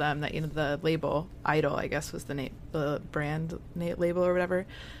she's told them that, the label Idol, I guess was the brand label or whatever,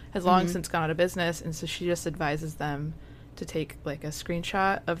 has long since gone out of business, and so she just advises them to take like a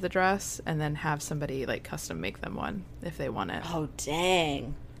screenshot of the dress and then have somebody like custom make them one if they want it. Oh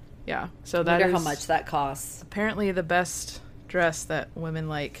dang! Yeah, so I wonder how much that costs. Apparently, the best dress that women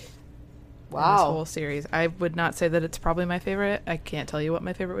like. Wow. In this whole series. I would not say that it's probably my favorite. I can't tell you what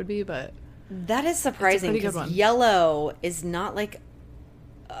my favorite would be, but that is surprising because yellow is not like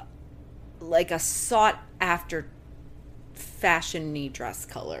a sought after fashion-y dress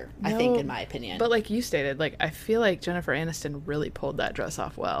color, I think, in my opinion. But like you stated, like I feel like Jennifer Aniston really pulled that dress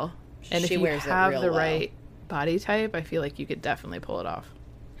off well. And if you have the right body type, I feel like you could definitely pull it off.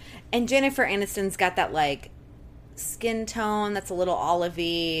 And Jennifer Aniston's got that like skin tone that's a little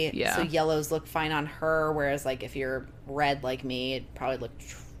olivey, so yellows look fine on her, whereas like if you're red like me, it probably look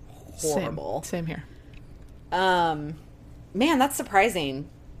horrible. Same here. Man, that's surprising.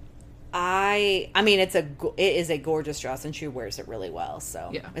 I mean it is a gorgeous dress and she wears it really well,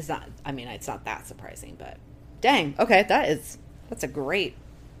 so it's not that surprising, but dang, okay, that's a great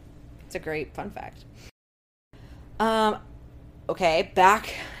fun fact. Okay,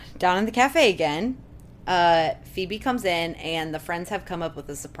 back down in the cafe again. Phoebe comes in and the friends have come up with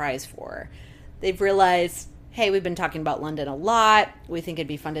a surprise for her. They've realized, hey, we've been talking about London a lot. We think it'd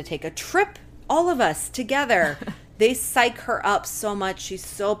be fun to take a trip, all of us together. They psych her up so much. She's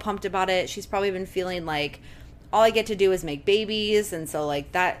so pumped about it. She's probably been feeling like all I get to do is make babies. And so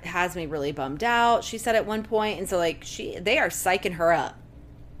like that has me really bummed out, she said at one point. And so like they are psyching her up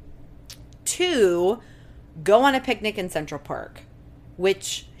to go on a picnic in Central Park,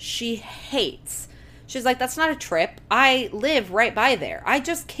 which she hates. She's like, that's not a trip. I live right by there. I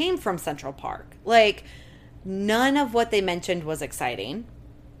just came from Central Park. Like, none of what they mentioned was exciting.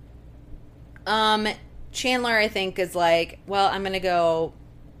 Chandler, I think, is like, well, I'm going to go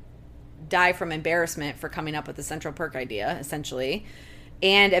die from embarrassment for coming up with the Central Park idea, essentially.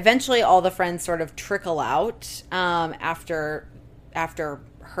 And eventually all the friends sort of trickle out after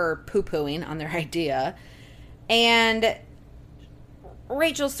her poo-pooing on their idea. And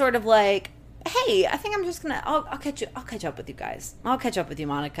Rachel's sort of like, hey, I think I'm just gonna I'll catch up with you guys. I'll catch up with you,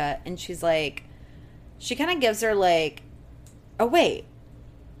 Monica. And she's like, she kind of gives her like, oh wait,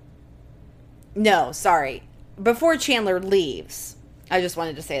 no, sorry. Before Chandler leaves, I just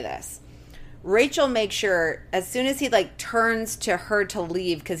wanted to say this. Rachel makes sure as soon as he like turns to her to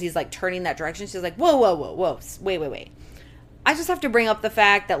leave, because he's like turning that direction, she's like, whoa, wait. I just have to bring up the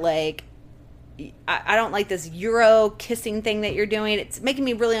fact that like I don't like this Euro kissing thing that you're doing. It's making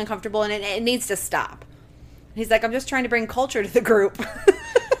me really uncomfortable and it needs to stop. He's like, I'm just trying to bring culture to the group.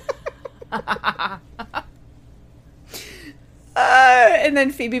 And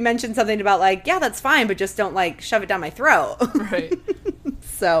then Phoebe mentioned something about like, yeah, that's fine, but just don't like shove it down my throat. Right.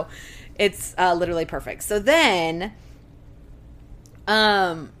 So it's literally perfect. So then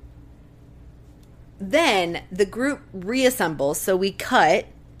the group reassembles. So we cut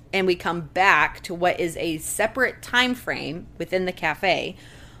and we come back to what is a separate time frame within the cafe.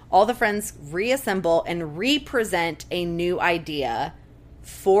 All the friends reassemble and represent a new idea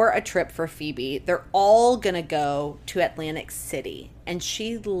for a trip for Phoebe. They're all going to go to Atlantic City, and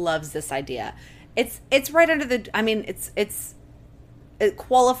she loves this idea. It's right under the, I mean, it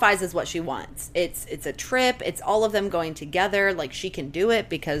qualifies as what she wants. It's a trip. It's all of them going together. Like, she can do it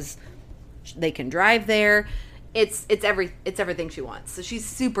because they can drive there. It's everything she wants. So she's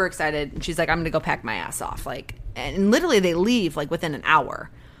super excited. And she's like, I'm going to go pack my ass off. Like, and literally they leave like within an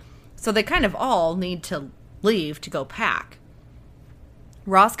hour. So they kind of all need to leave to go pack.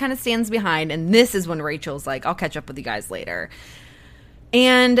 Ross kind of stands behind, and this is when Rachel's like, I'll catch up with you guys later.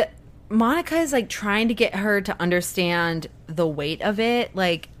 And Monica is like trying to get her to understand the weight of it.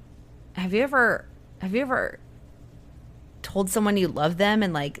 Like, have you ever told someone you love them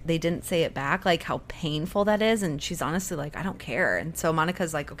and like they didn't say it back, like how painful that is? And she's honestly like, I don't care. And so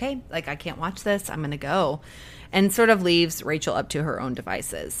Monica's like, okay, like I can't watch this, I'm gonna go, and sort of leaves Rachel up to her own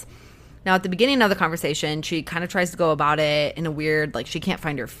devices. Now at the beginning of the conversation, she kind of tries to go about it in a weird, like she can't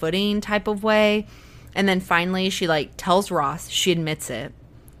find her footing type of way, and then finally she like tells Ross, she admits it,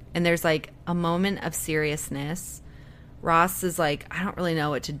 and there's like a moment of seriousness. Ross is like, I don't really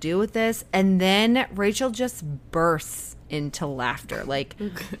know what to do with this, and then Rachel just bursts into laughter. Like,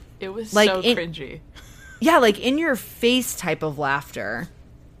 it was like so cringy. Yeah, like in your face type of laughter.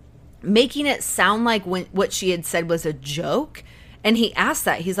 making it sound like what she had said was a joke. And he asked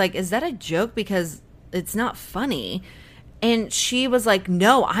that. He's like, is that a joke? Because it's not funny. And she was like,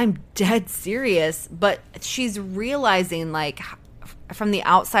 no, I'm dead serious. But she's realizing, like, from the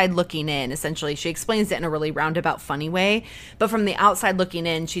outside looking in, essentially, she explains it in a really roundabout, funny way. But from the outside looking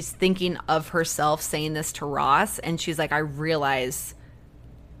in, she's thinking of herself saying this to Ross. And she's like, I realize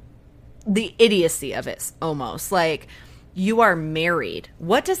the idiocy of it, almost. Like, you are married.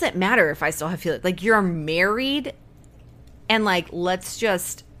 What does it matter if I still have feelings? Like, you're married, and, like, let's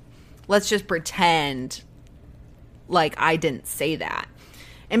just pretend like I didn't say that.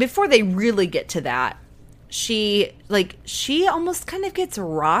 And before they really get to that, she almost kind of gets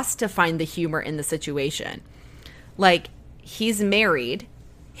Ross to find the humor in the situation. Like, he's married.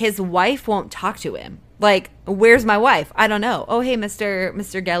 His wife won't talk to him. Like, where's my wife? I don't know. Oh, hey, Mr.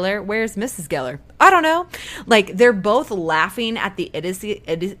 Geller. Where's Mrs. Geller? I don't know. Like, they're both laughing at the idiocy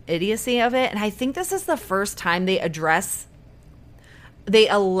of it. And I think this is the first time they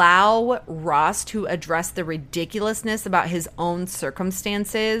allow Ross to address the ridiculousness about his own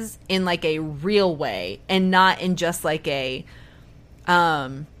circumstances in, like, a real way, and not in just like a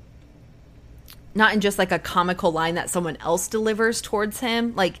comical line that someone else delivers towards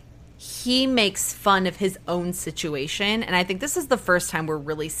him. Like, he makes fun of his own situation, and I think this is the first time we're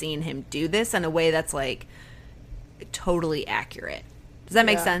really seeing him do this in a way that's, like, totally accurate. Does that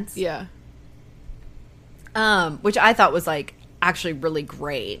make sense? Yeah. Which I thought was, like, actually really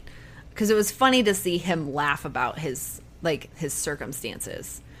great, because it was funny to see him laugh about his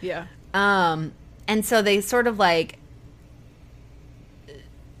circumstances. Yeah. And so they sort of, like,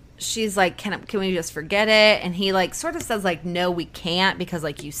 she's like, can we just forget it? And he, like, sort of says, like, no, we can't, because,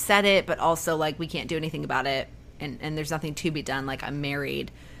 like, you said it, but also, like, we can't do anything about it, and there's nothing to be done. Like, I'm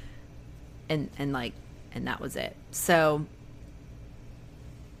married, and that was it. So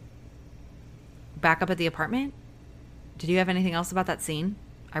back up at the apartment. Did you have anything else about that scene?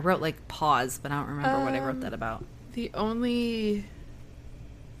 I wrote, like, pause, but I don't remember what I wrote that about. The only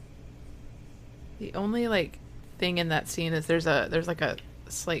like thing in that scene is there's like a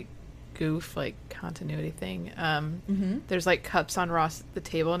slight goof, like, continuity thing. There's, like, cups on the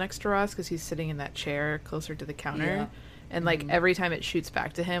table next to Ross, because he's sitting in that chair closer to the counter. Yeah. And, like, every time it shoots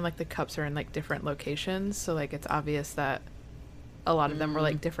back to him, like, the cups are in, like, different locations. So, like, it's obvious that a lot of them were,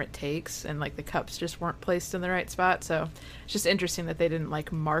 like, different takes, and, like, the cups just weren't placed in the right spot. So it's just interesting that they didn't,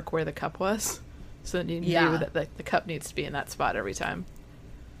 like, mark where the cup was, so that you knew that, like, the cup needs to be in that spot every time.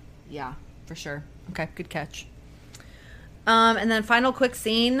 Yeah, for sure. Okay, good catch. And then final quick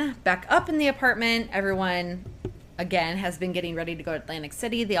scene, back up in the apartment. Everyone, again, has been getting ready to go to Atlantic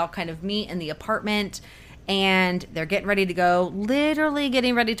City. They all kind of meet in the apartment, and they're getting ready to go, literally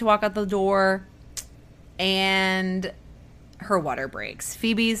getting ready to walk out the door, and her water breaks.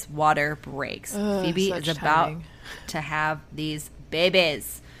 Phoebe's water breaks. Phoebe is about to have these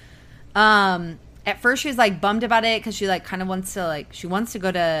babies. At first she's, like, bummed about it, because she, like, kind of wants to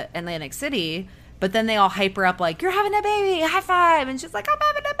go to Atlantic City, but then they all hype her up, like, you're having a baby, high five, and she's like, I'm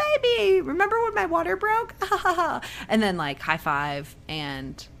having a baby, remember when my water broke? And then, like, high five,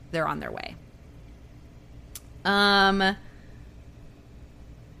 and they're on their way.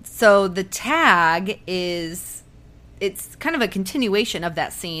 So the tag is, it's kind of a continuation of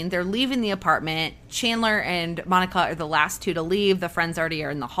that scene. They're leaving the apartment. Chandler and Monica are the last two to leave. The friends already are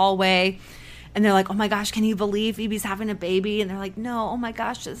in the hallway. And they're like, oh my gosh, can you believe Phoebe's having a baby? And they're like, no, oh my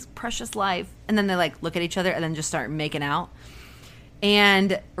gosh, this precious life. And then they, like, look at each other and then just start making out.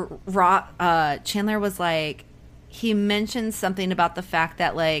 And Chandler was like, he mentioned something about the fact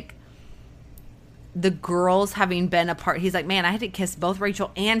that, like, the girls having been apart. He's like, man, I had to kiss both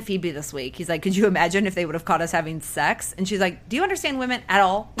Rachel and Phoebe this week. He's like, could you imagine if they would have caught us having sex? And she's like, do you understand women at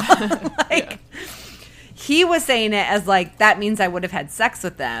all? Like, yeah. He was saying it as, like, that means I would have had sex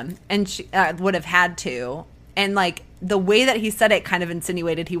with them, and she would have had to. And, like, the way that he said it kind of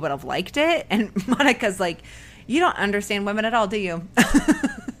insinuated he would have liked it. And Monica's like, you don't understand women at all, do you?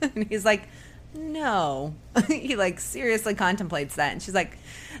 And he's like, no. He, like, seriously contemplates that. And she's like,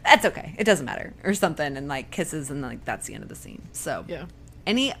 that's okay. It doesn't matter. Or something. And, like, kisses, and, like, that's the end of the scene. So, yeah.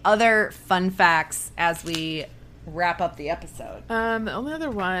 Any other fun facts as we wrap up the episode? The only other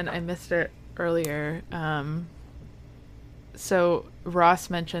one, I missed it earlier. So Ross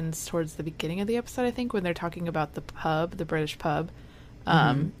mentions towards the beginning of the episode, I think, when they're talking about the pub, the British pub,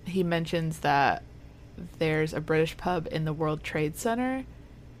 he mentions that there's a British pub in the World Trade Center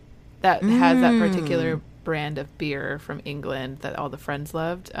that has that particular brand of beer from England that all the friends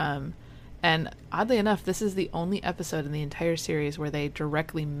loved. And oddly enough, this is the only episode in the entire series where they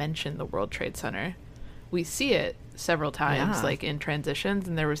directly mention the World Trade Center. we see it several times, Yeah. like in transitions,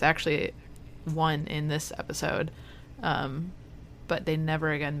 and there was actually one in this episode, but they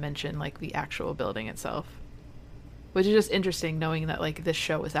never again mention like the actual building itself, which is just interesting knowing that like this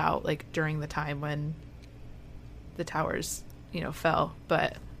show was out like during the time when the towers, fell.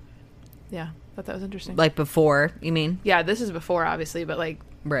 But yeah, thought that was interesting. Like before, you mean? Yeah, this is before, obviously, but like,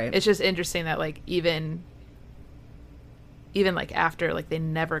 Right. it's just interesting that like even like after, like they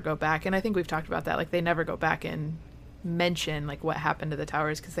never go back, and I think we've talked about that, like they never go back and mention like what happened to the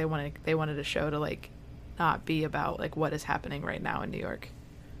towers because they wanted a show to like not be about like what is happening right now in New York.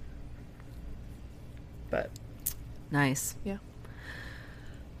 But Nice. yeah.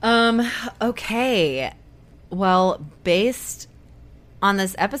 Okay. Well, based on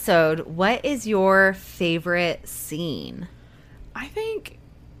this episode, what is your favorite scene? I think,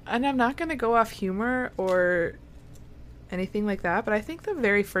 and I'm not going to go off humor or anything like that, but I think the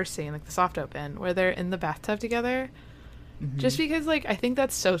very first scene, like the soft open, where they're in the bathtub together, just because, like, I think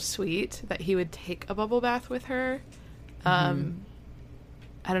that's so sweet that he would take a bubble bath with her. I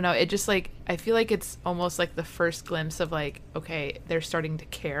don't know. It just, like, I feel like it's almost like the first glimpse of, like, okay, they're starting to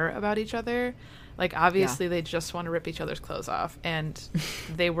care about each other. Like, obviously, they just want to rip each other's clothes off, and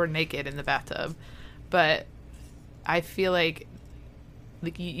they were naked in the bathtub. But I feel like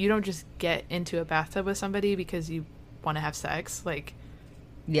you don't just get into a bathtub with somebody because you want to have sex. Like,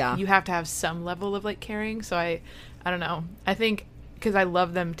 Yeah. you have to have some level of, like, caring. So I don't know. I think because I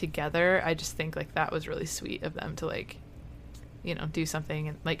love them together, I just think, like, that was really sweet of them to, like, do something,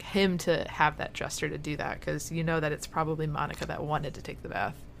 and like him to have that gesture to do that, because that it's probably Monica that wanted to take the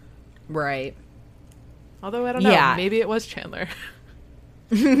bath. Right. Although I don't know, Yeah. maybe it was Chandler.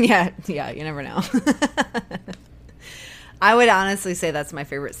 Yeah, you never know. I would honestly say that's my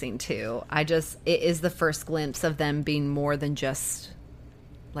favorite scene too. It is the first glimpse of them being more than just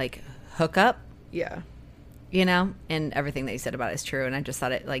like hookup, Yeah. and everything that you said about it is true. And I just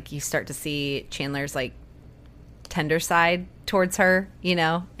thought it, like, you start to see Chandler's like tender side towards her,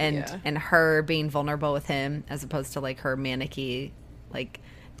 and her being vulnerable with him as opposed to like her manicky, like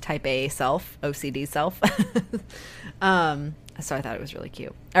type A self, OCD self. So I thought it was really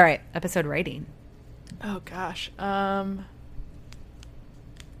cute. All right, episode rating. Oh gosh. I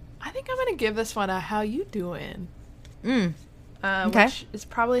think I'm gonna give this one a how you doing. Okay. Which is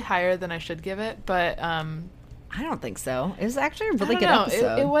probably higher than I should give it, but I don't think so. It was actually a really I good don't know.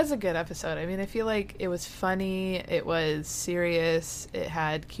 episode. It was a good episode. I mean, I feel like it was funny. It was serious. It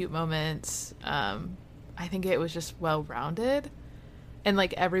had cute moments. I think it was just well-rounded. And,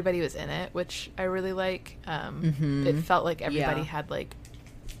 like, everybody was in it, which I really like. It felt like everybody had, like,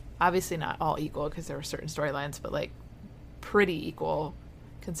 obviously not all equal because there were certain storylines, but, like, pretty equal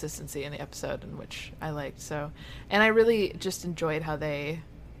consistency in the episode, in which I liked. So, and I really just enjoyed how they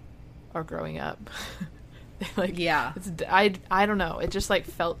are growing up. Like, yeah. I don't know. It just like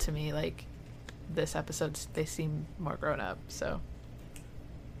felt to me like this episode they seem more grown up. So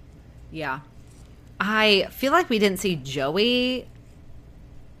Yeah. I feel like we didn't see Joey.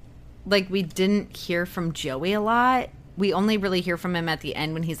 Like, we didn't hear from Joey a lot. We only really hear from him at the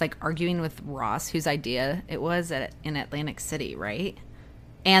end when he's like arguing with Ross, whose idea it was in Atlantic City, right?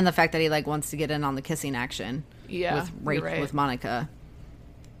 And the fact that he like wants to get in on the kissing action with with Monica.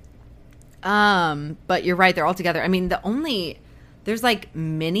 But you're right, they're all together. I mean, there's like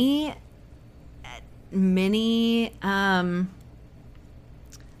many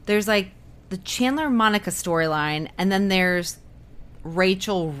there's like the Chandler Monica storyline, and then there's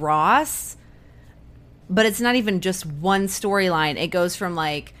Rachel Ross, but it's not even just one storyline. It goes from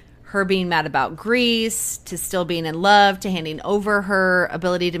like her being mad about Greece to still being in love to handing over her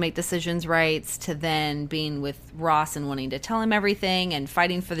ability to make decisions rights to then being with Ross and wanting to tell him everything and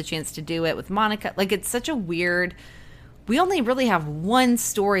fighting for the chance to do it with Monica. Like, it's such a weird, we only really have one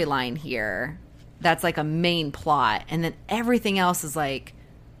storyline here that's like a main plot, and then everything else is like,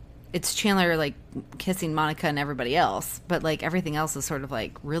 it's Chandler like kissing Monica and everybody else, but like everything else is sort of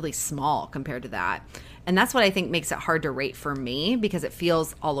like really small compared to that. And that's what I think makes it hard to rate for me, because it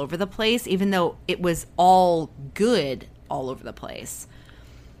feels all over the place, even though it was all good all over the place.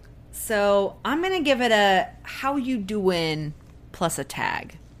 So I'm going to give it a how you doing plus a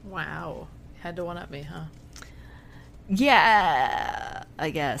tag. Wow. Had to one-up me, huh? Yeah, I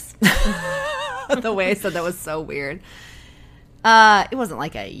guess. The way I said that was so weird. It wasn't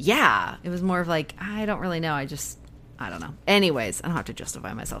like a yeah. It was more of like, I don't really know. I don't know. Anyways, I don't have to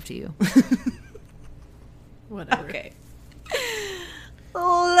justify myself to you. Whatever. Okay.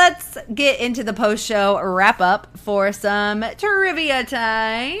 Let's get into the post-show wrap-up for some trivia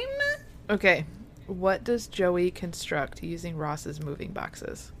time. Okay. What does Joey construct using Ross's moving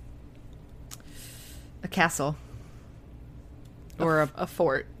boxes? A castle. Or a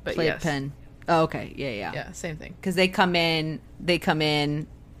fort, but yes. Playpen. Oh, okay. Yeah. Yeah, same thing. Because they come in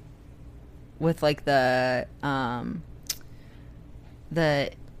with like the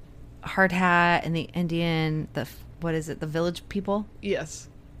hard hat and the Indian, what is it? The village people? Yes.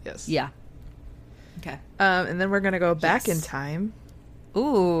 Yeah. Okay. And then we're going to go back in time.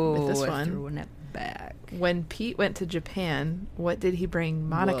 Ooh. With this one. Throwing it back. When Pete went to Japan, what did he bring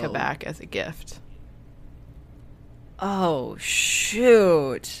Monica back as a gift? Oh,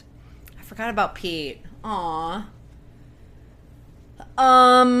 shoot. I forgot about Pete. Aw.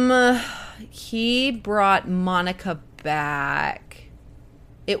 He brought Monica back.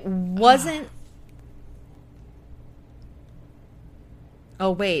 It wasn't...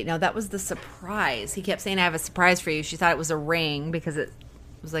 Oh, wait. No, that was the surprise. He kept saying, I have a surprise for you. She thought it was a ring because it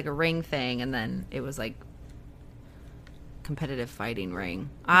was like a ring thing, and then it was like competitive fighting ring.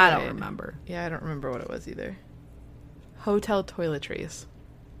 I don't remember. Yeah, I don't remember what it was either. Hotel toiletries.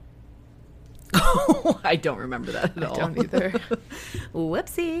 I don't remember that at all. I don't either.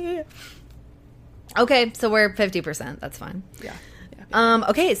 Whoopsie. Okay, so we're 50%. That's fine. Yeah.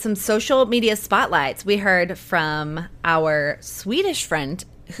 Okay, some social media spotlights. We heard from our Swedish friend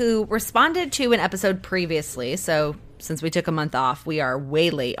who responded to an episode previously. So since we took a month off, we are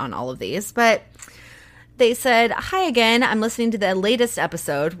way late on all of these. But they said, hi again. I'm listening to the latest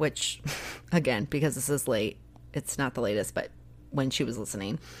episode, which, again, because this is late, it's not the latest, but when she was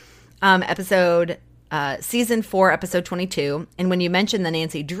listening. Season 4, episode 22. And when you mentioned the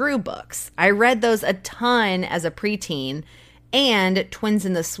Nancy Drew books, I read those a ton as a preteen, and Twins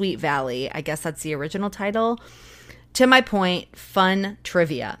in the Sweet Valley. I guess that's the original title. To my point, fun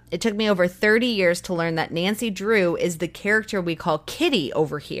trivia. It took me over 30 years to learn that Nancy Drew is the character we call Kitty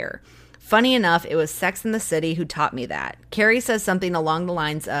over here. Funny enough, it was Sex and the City who taught me that. Carrie says something along the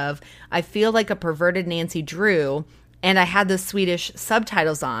lines of, I feel like a perverted Nancy Drew, and I had the Swedish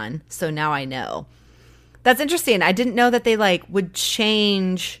subtitles on, so now I know. That's interesting. I didn't know that they would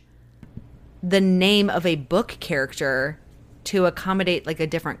change the name of a book character to accommodate a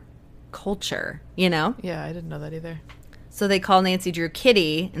different culture, you know? Yeah, I didn't know that either. So they call Nancy Drew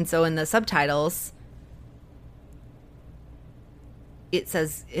Kitty, and so in the subtitles, it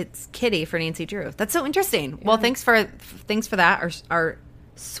says it's Kitty for Nancy Drew. That's so interesting. Yeah. Well, thanks for that, our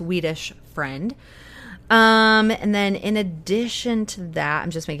Swedish friend. And then in addition to that,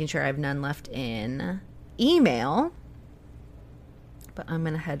 I'm just making sure I have none left in email. But I'm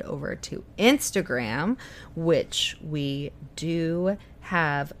going to head over to Instagram, which we do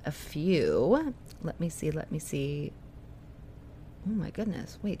have a few. Let me see. Oh my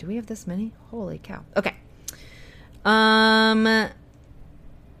goodness. Wait, do we have this many? Holy cow. Okay. Not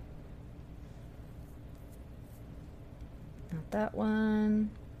that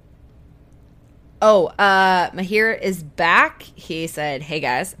one. Oh, Mahir is back. He said, hey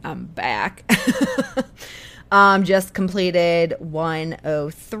guys, I'm back. Just completed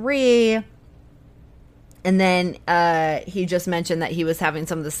 103. And then he just mentioned that he was having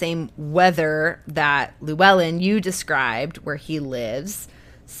some of the same weather that Llewellyn, you described, where he lives,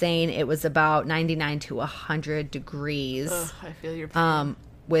 saying it was about 99 to 100 degrees. Ugh, I feel your pain.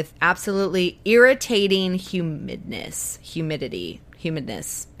 With absolutely irritating humidity.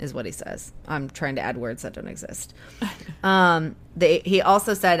 Humidness is what he says. I'm trying to add words that don't exist. He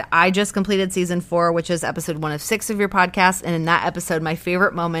also said, I just completed season 4, which is episode 1 of 6 of your podcast. And in that episode, my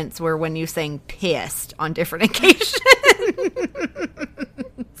favorite moments were when you sang pissed on different occasions.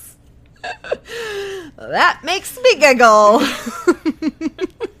 That makes me giggle.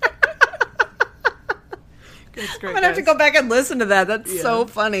 It's great, I'm going to have to go back and listen to that. That's so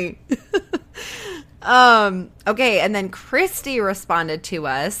funny. Okay, and then Christy responded to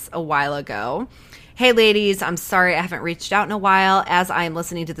us a while ago. Hey ladies, I'm sorry I haven't reached out in a while. As I am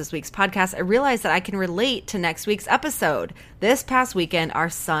listening to this week's podcast, I realized that I can relate to next week's episode. This past weekend, our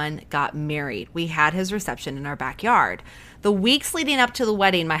son got married. We had his reception in our backyard. The weeks leading up to the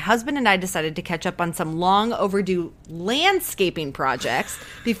wedding, my husband and I decided to catch up on some long overdue landscaping projects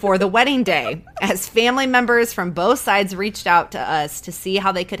before the wedding day. As family members from both sides reached out to us to see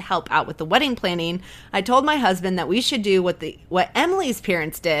how they could help out with the wedding planning, I told my husband that we should do what Emily's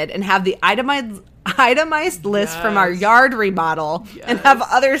parents did and have the itemized list from our yard remodel and have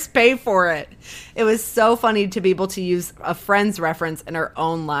others pay for it. It was so funny to be able to use a friend's reference in our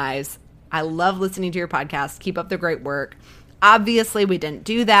own lives. I love listening to your podcast. Keep up the great work. Obviously, we didn't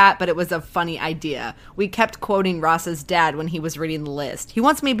do that, but it was a funny idea. We kept quoting Ross's dad when he was reading the list. He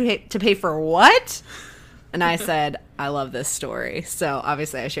wants me to pay for what? And I said, I love this story. So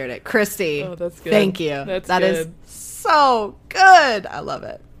obviously I shared it. Christy, that's good. Thank you. That is so good. I love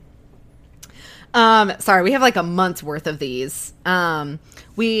it. Sorry, we have like a month's worth of these.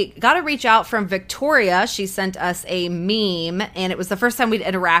 We got to reach out from Victoria. She sent us a meme, and it was the first time we'd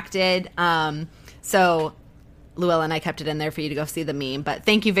interacted. So Luella and I kept it in there for you to go see the meme. But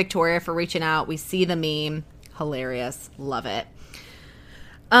thank you, Victoria, for reaching out. We see the meme. Hilarious. Love it.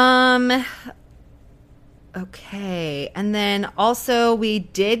 Okay. And then also we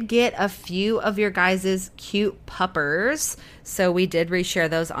did get a few of your guys' cute puppers. So we did reshare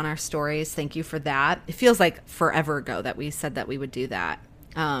those on our stories. Thank you for that. It feels like forever ago that we said that we would do that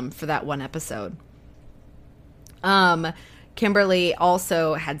for that one episode. Kimberly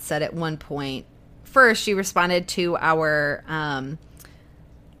also had said at one point, first she responded to our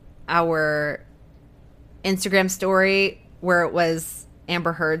Instagram story where it was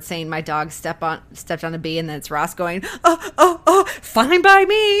Amber Heard saying my dog stepped on a bee, and then it's Ross going, oh, fine by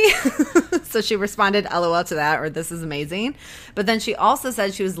me. So she responded LOL to that, or this is amazing. But then she also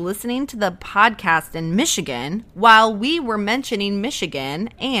said she was listening to the podcast in Michigan while we were mentioning Michigan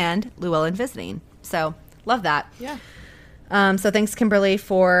and Llewellyn visiting. So love that. Yeah. So thanks, Kimberly,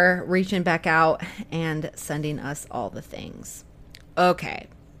 for reaching back out and sending us all the things. Okay.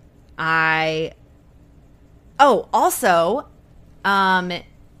 Also,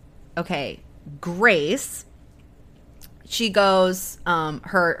 okay, Grace, she goes,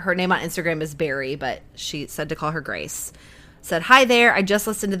 her name on Instagram is Barry, but she said to call her Grace. Said, hi there, I just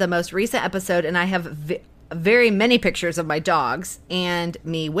listened to the most recent episode, and I have very many pictures of my dogs and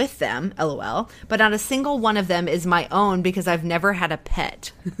me with them, LOL, but not a single one of them is my own because I've never had a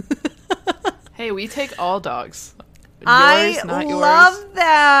pet. Hey, we take all dogs. I love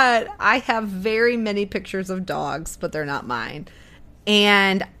that. I have very many pictures of dogs, but they're not mine.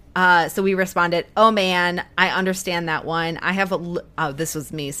 And so we responded, oh man, I understand that one. I have this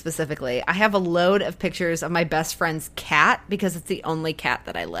was me specifically. I have a load of pictures of my best friend's cat because it's the only cat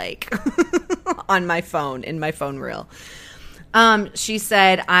that I like on my phone, in my phone reel. She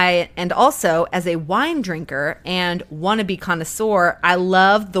said, and also as a wine drinker and wannabe connoisseur, I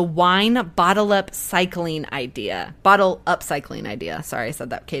love the wine bottle up cycling idea. Sorry, I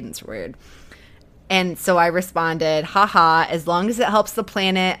said that cadence weird. And so I responded, haha, as long as it helps the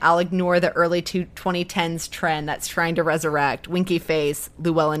planet, I'll ignore the early 2010s trend that's trying to resurrect. Winky face,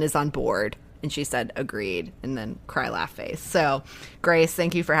 Llewellyn is on board. And she said, agreed. And then cry, laugh face. So, Grace,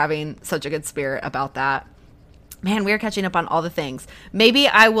 thank you for having such a good spirit about that. Man, we're catching up on all the things. Maybe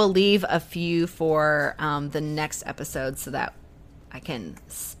I will leave a few for the next episode so that I can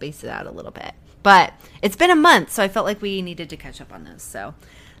space it out a little bit. But it's been a month, so I felt like we needed to catch up on those. So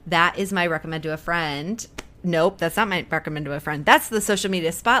that is my recommend to a friend. Nope, that's not my recommend to a friend. That's the social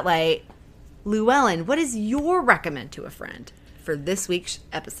media spotlight. Llewellyn, what is your recommend to a friend for this week's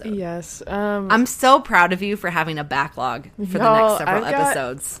episode? Yes. I'm so proud of you for having a backlog for the next several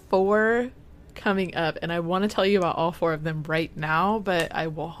episodes. 4 coming up, and I want to tell you about all 4 of them right now, but I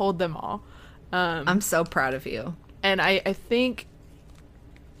will hold them all. I'm so proud of you. And I think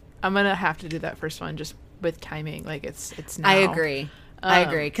I'm gonna have to do that first one just with timing. Like it's now. I agree.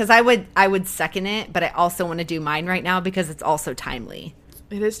 Because I would second it, but I also want to do mine right now because it's also timely.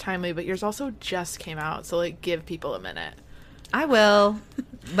 It is timely, but yours also just came out, so like give people a minute. I will,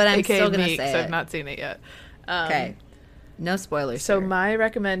 but I'm still gonna say it. I've not seen it yet. Okay. No spoilers. So my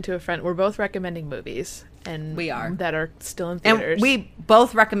recommend to a friend, we're both recommending movies, and we are that are still in theaters. And we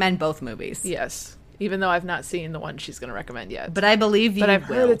both recommend both movies. Yes, even though I've not seen the one she's going to recommend yet. But I believe you. But I've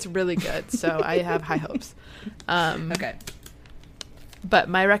heard it's really good, so I have high hopes. Okay. But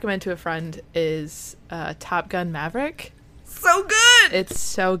my recommend to a friend is Top Gun Maverick. So good. It's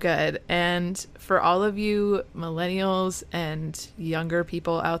so good, and for all of you millennials and younger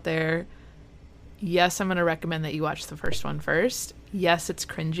people out there. Yes, I'm going to recommend that you watch the first one first. Yes, it's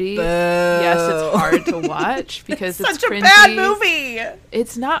cringy. Boo. Yes, it's hard to watch because it's such cringy. a bad movie.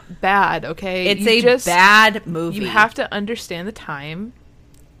 It's not bad, okay? It's bad movie. You have to understand the time.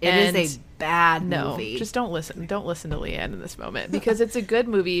 It is a bad movie. No, just don't listen. Don't listen to Leanne in this moment because it's a good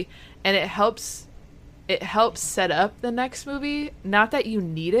movie and it helps set up the next movie. Not that you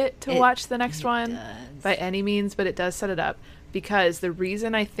need it to watch the next one by any means, but it does set it up. Because the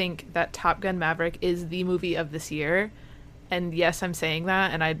reason I think that Top Gun Maverick is the movie of this year, and yes, I'm saying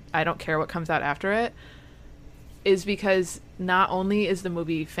that, and I don't care what comes out after it, is because not only is the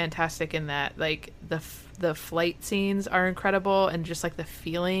movie fantastic in that, like, the flight scenes are incredible, and just, like, the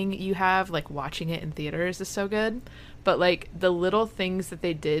feeling you have, like, watching it in theaters is so good, but, like, the little things that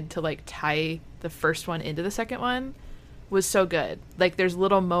they did to, like, tie the first one into the second one was so good. Like, there's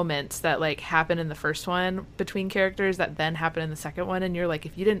little moments that like happen in the first one between characters that then happen in the second one, and you're like,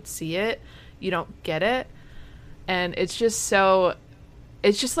 if you didn't see it, you don't get it. And it's just so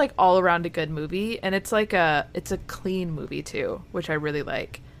it's just like all around a good movie, and it's a clean movie too, which I really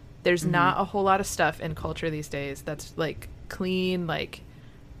like. There's not a whole lot of stuff in culture these days that's like clean, like,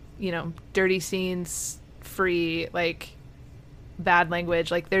 you know, dirty scenes free, like bad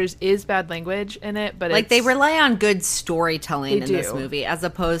language. Like is bad language in it, but like they rely on good storytelling in do. this movie as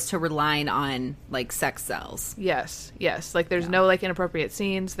opposed to relying on like sex sells. Yes. Like there's no like inappropriate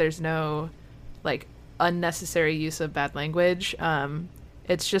scenes. There's no like unnecessary use of bad language.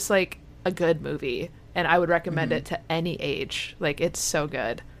 It's just like a good movie, and I would recommend it to any age. Like, it's so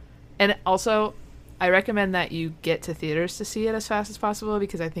good. And also, I recommend that you get to theaters to see it as fast as possible,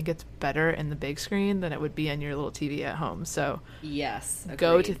 because I think it's better in the big screen than it would be on your little TV at home. So yes, agreed.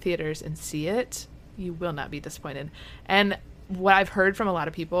 Go to theaters and see it. You will not be disappointed. And what I've heard from a lot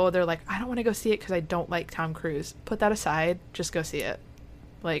of people, they're like, I don't want to go see it because I don't like Tom Cruise. Put that aside. Just go see it.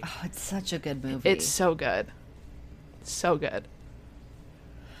 Like, oh, it's such a good movie. It's so good. So good.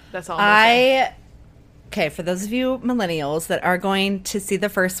 That's all I'm saying. Okay, for those of you millennials that are going to see the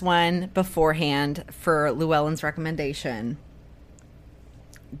first one beforehand for Llewellyn's recommendation,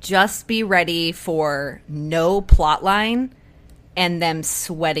 just be ready for no plot line and them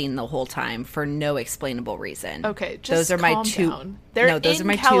sweating the whole time for no explainable reason. Okay, just those are my two. Down. They're no, those in are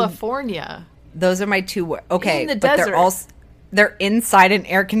my California. Those are my two. Okay, in the but desert. They're inside in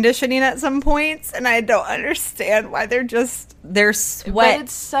air conditioning at some points, and I don't understand why they're sweat. But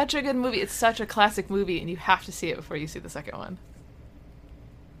it's such a good movie. It's such a classic movie, and you have to see it before you see the second one.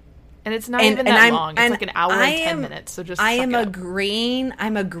 And it's not even that long. It's like an hour and 10 minutes. So just I'm agreeing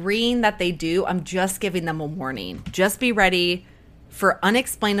that they do. I'm just giving them a warning. Just be ready for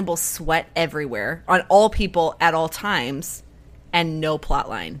unexplainable sweat everywhere on all people at all times, and no plot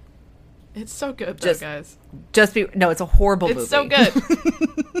line. It's so good, though, guys. It's a horrible movie. It's so good.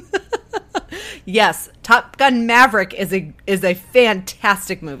 Yes, Top Gun Maverick is a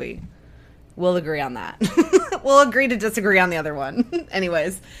fantastic movie. We'll agree on that. We'll agree to disagree on the other one.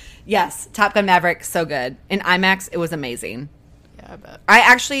 Anyways, yes, Top Gun Maverick, so good. In IMAX, it was amazing. Yeah, I bet.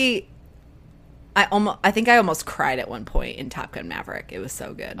 I think I almost cried at one point in Top Gun Maverick. It was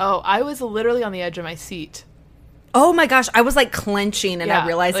so good. Oh, I was literally on the edge of my seat. Oh my gosh, I was like clenching, and I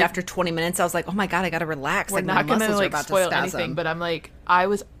realized after 20 minutes, I was like, oh my God, I gotta relax. We're not going to like spoil anything, but I'm like, I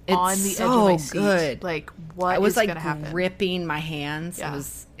was on the edge of my seat. Good. Like, what I was is like going to happen? gripping my hands. Yeah.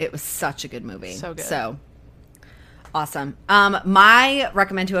 It was such a good movie. So good. So awesome. My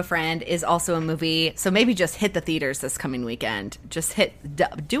recommend to a friend is also a movie. So maybe just hit the theaters this coming weekend. Just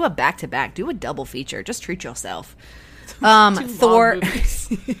do a back-to-back, do a double feature. Just treat yourself. Thor. They're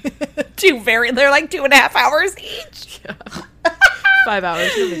like 2.5 hours each. Yeah. 5 hours,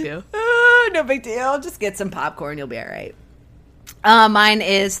 no big deal. No big deal. Just get some popcorn, you'll be all right. Mine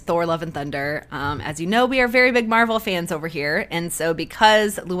is Thor: Love and Thunder. As you know, we are very big Marvel fans over here, and so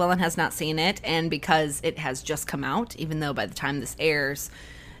because Llewellyn has not seen it, and because it has just come out, even though by the time this airs,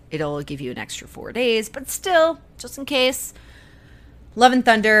 it'll give you an extra 4 days, but still, just in case, Love and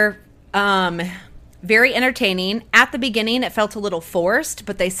Thunder, very entertaining. At the beginning, it felt a little forced,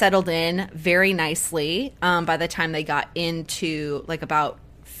 but they settled in very nicely. By the time they got into like about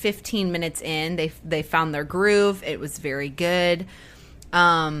 15 minutes in, they found their groove. It was very good.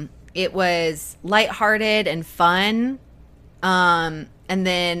 It was lighthearted and fun. And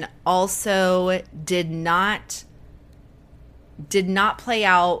then also did not play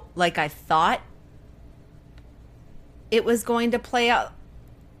out like I thought it was going to play out.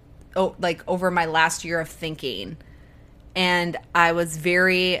 Oh, like over my last year of thinking. And I was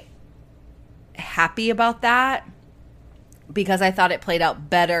very happy about that because I thought it played out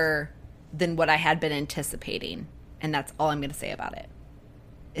better than what I had been anticipating. And that's all I'm going to say about it.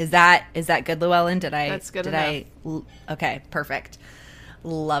 Is that good, Llewellyn? That's good enough. Okay, perfect.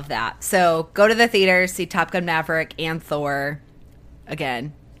 Love that. So go to the theaters, see Top Gun Maverick and Thor.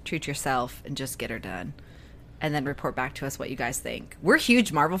 Again, treat yourself and just get her done. And then report back to us what you guys think. We're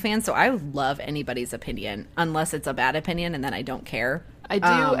huge Marvel fans, so I would love anybody's opinion, unless it's a bad opinion, and then I don't care.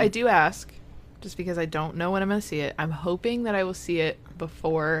 I do ask, just because I don't know when I'm going to see it. I'm hoping that I will see it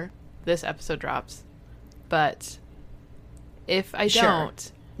before this episode drops. But if I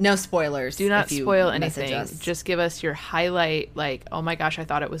don't... No spoilers. Do not spoil anything. Just give us your highlight, like, oh my gosh, I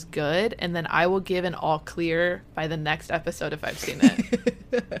thought it was good. And then I will give an all clear by the next episode if I've seen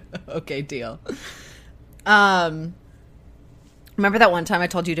it. Okay, deal. Remember that one time I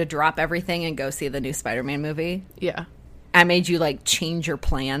told you to drop everything and go see the new Spider-Man movie? Yeah. I made you like change your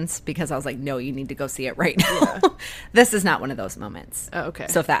plans because I was like, no, you need to go see it right now. Yeah. This is not one of those moments. Oh, okay.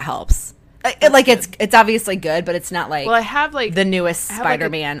 So if that helps. It's obviously good, but it's not like I have like the newest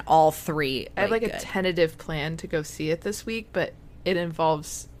Spider-Man, all three. I have like a tentative plan to go see it this week, but it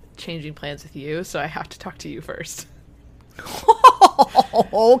involves changing plans with you, so I have to talk to you first.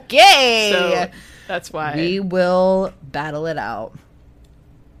 Okay. So that's why. We will battle it out.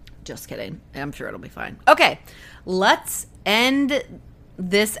 Just kidding. I'm sure it'll be fine. Okay, let's end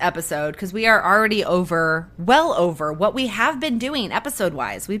this episode because we are already well over what we have been doing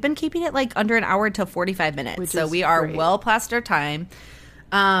episode-wise. We've been keeping it like under an hour to 45 minutes. So we are well past our time.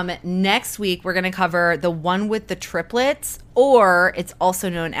 Next week, we're going to cover the one with the triplets, or it's also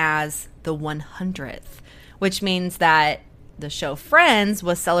known as the 100th, which means that the show Friends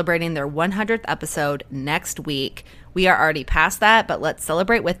was celebrating their 100th episode next week. We are already past that, but let's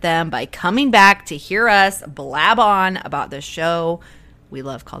celebrate with them by coming back to hear us blab on about the show we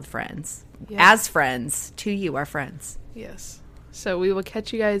love called Friends. Yes. As friends, to you, our friends. Yes. So we will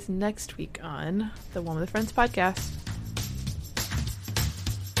catch you guys next week on the One with the Friends podcast.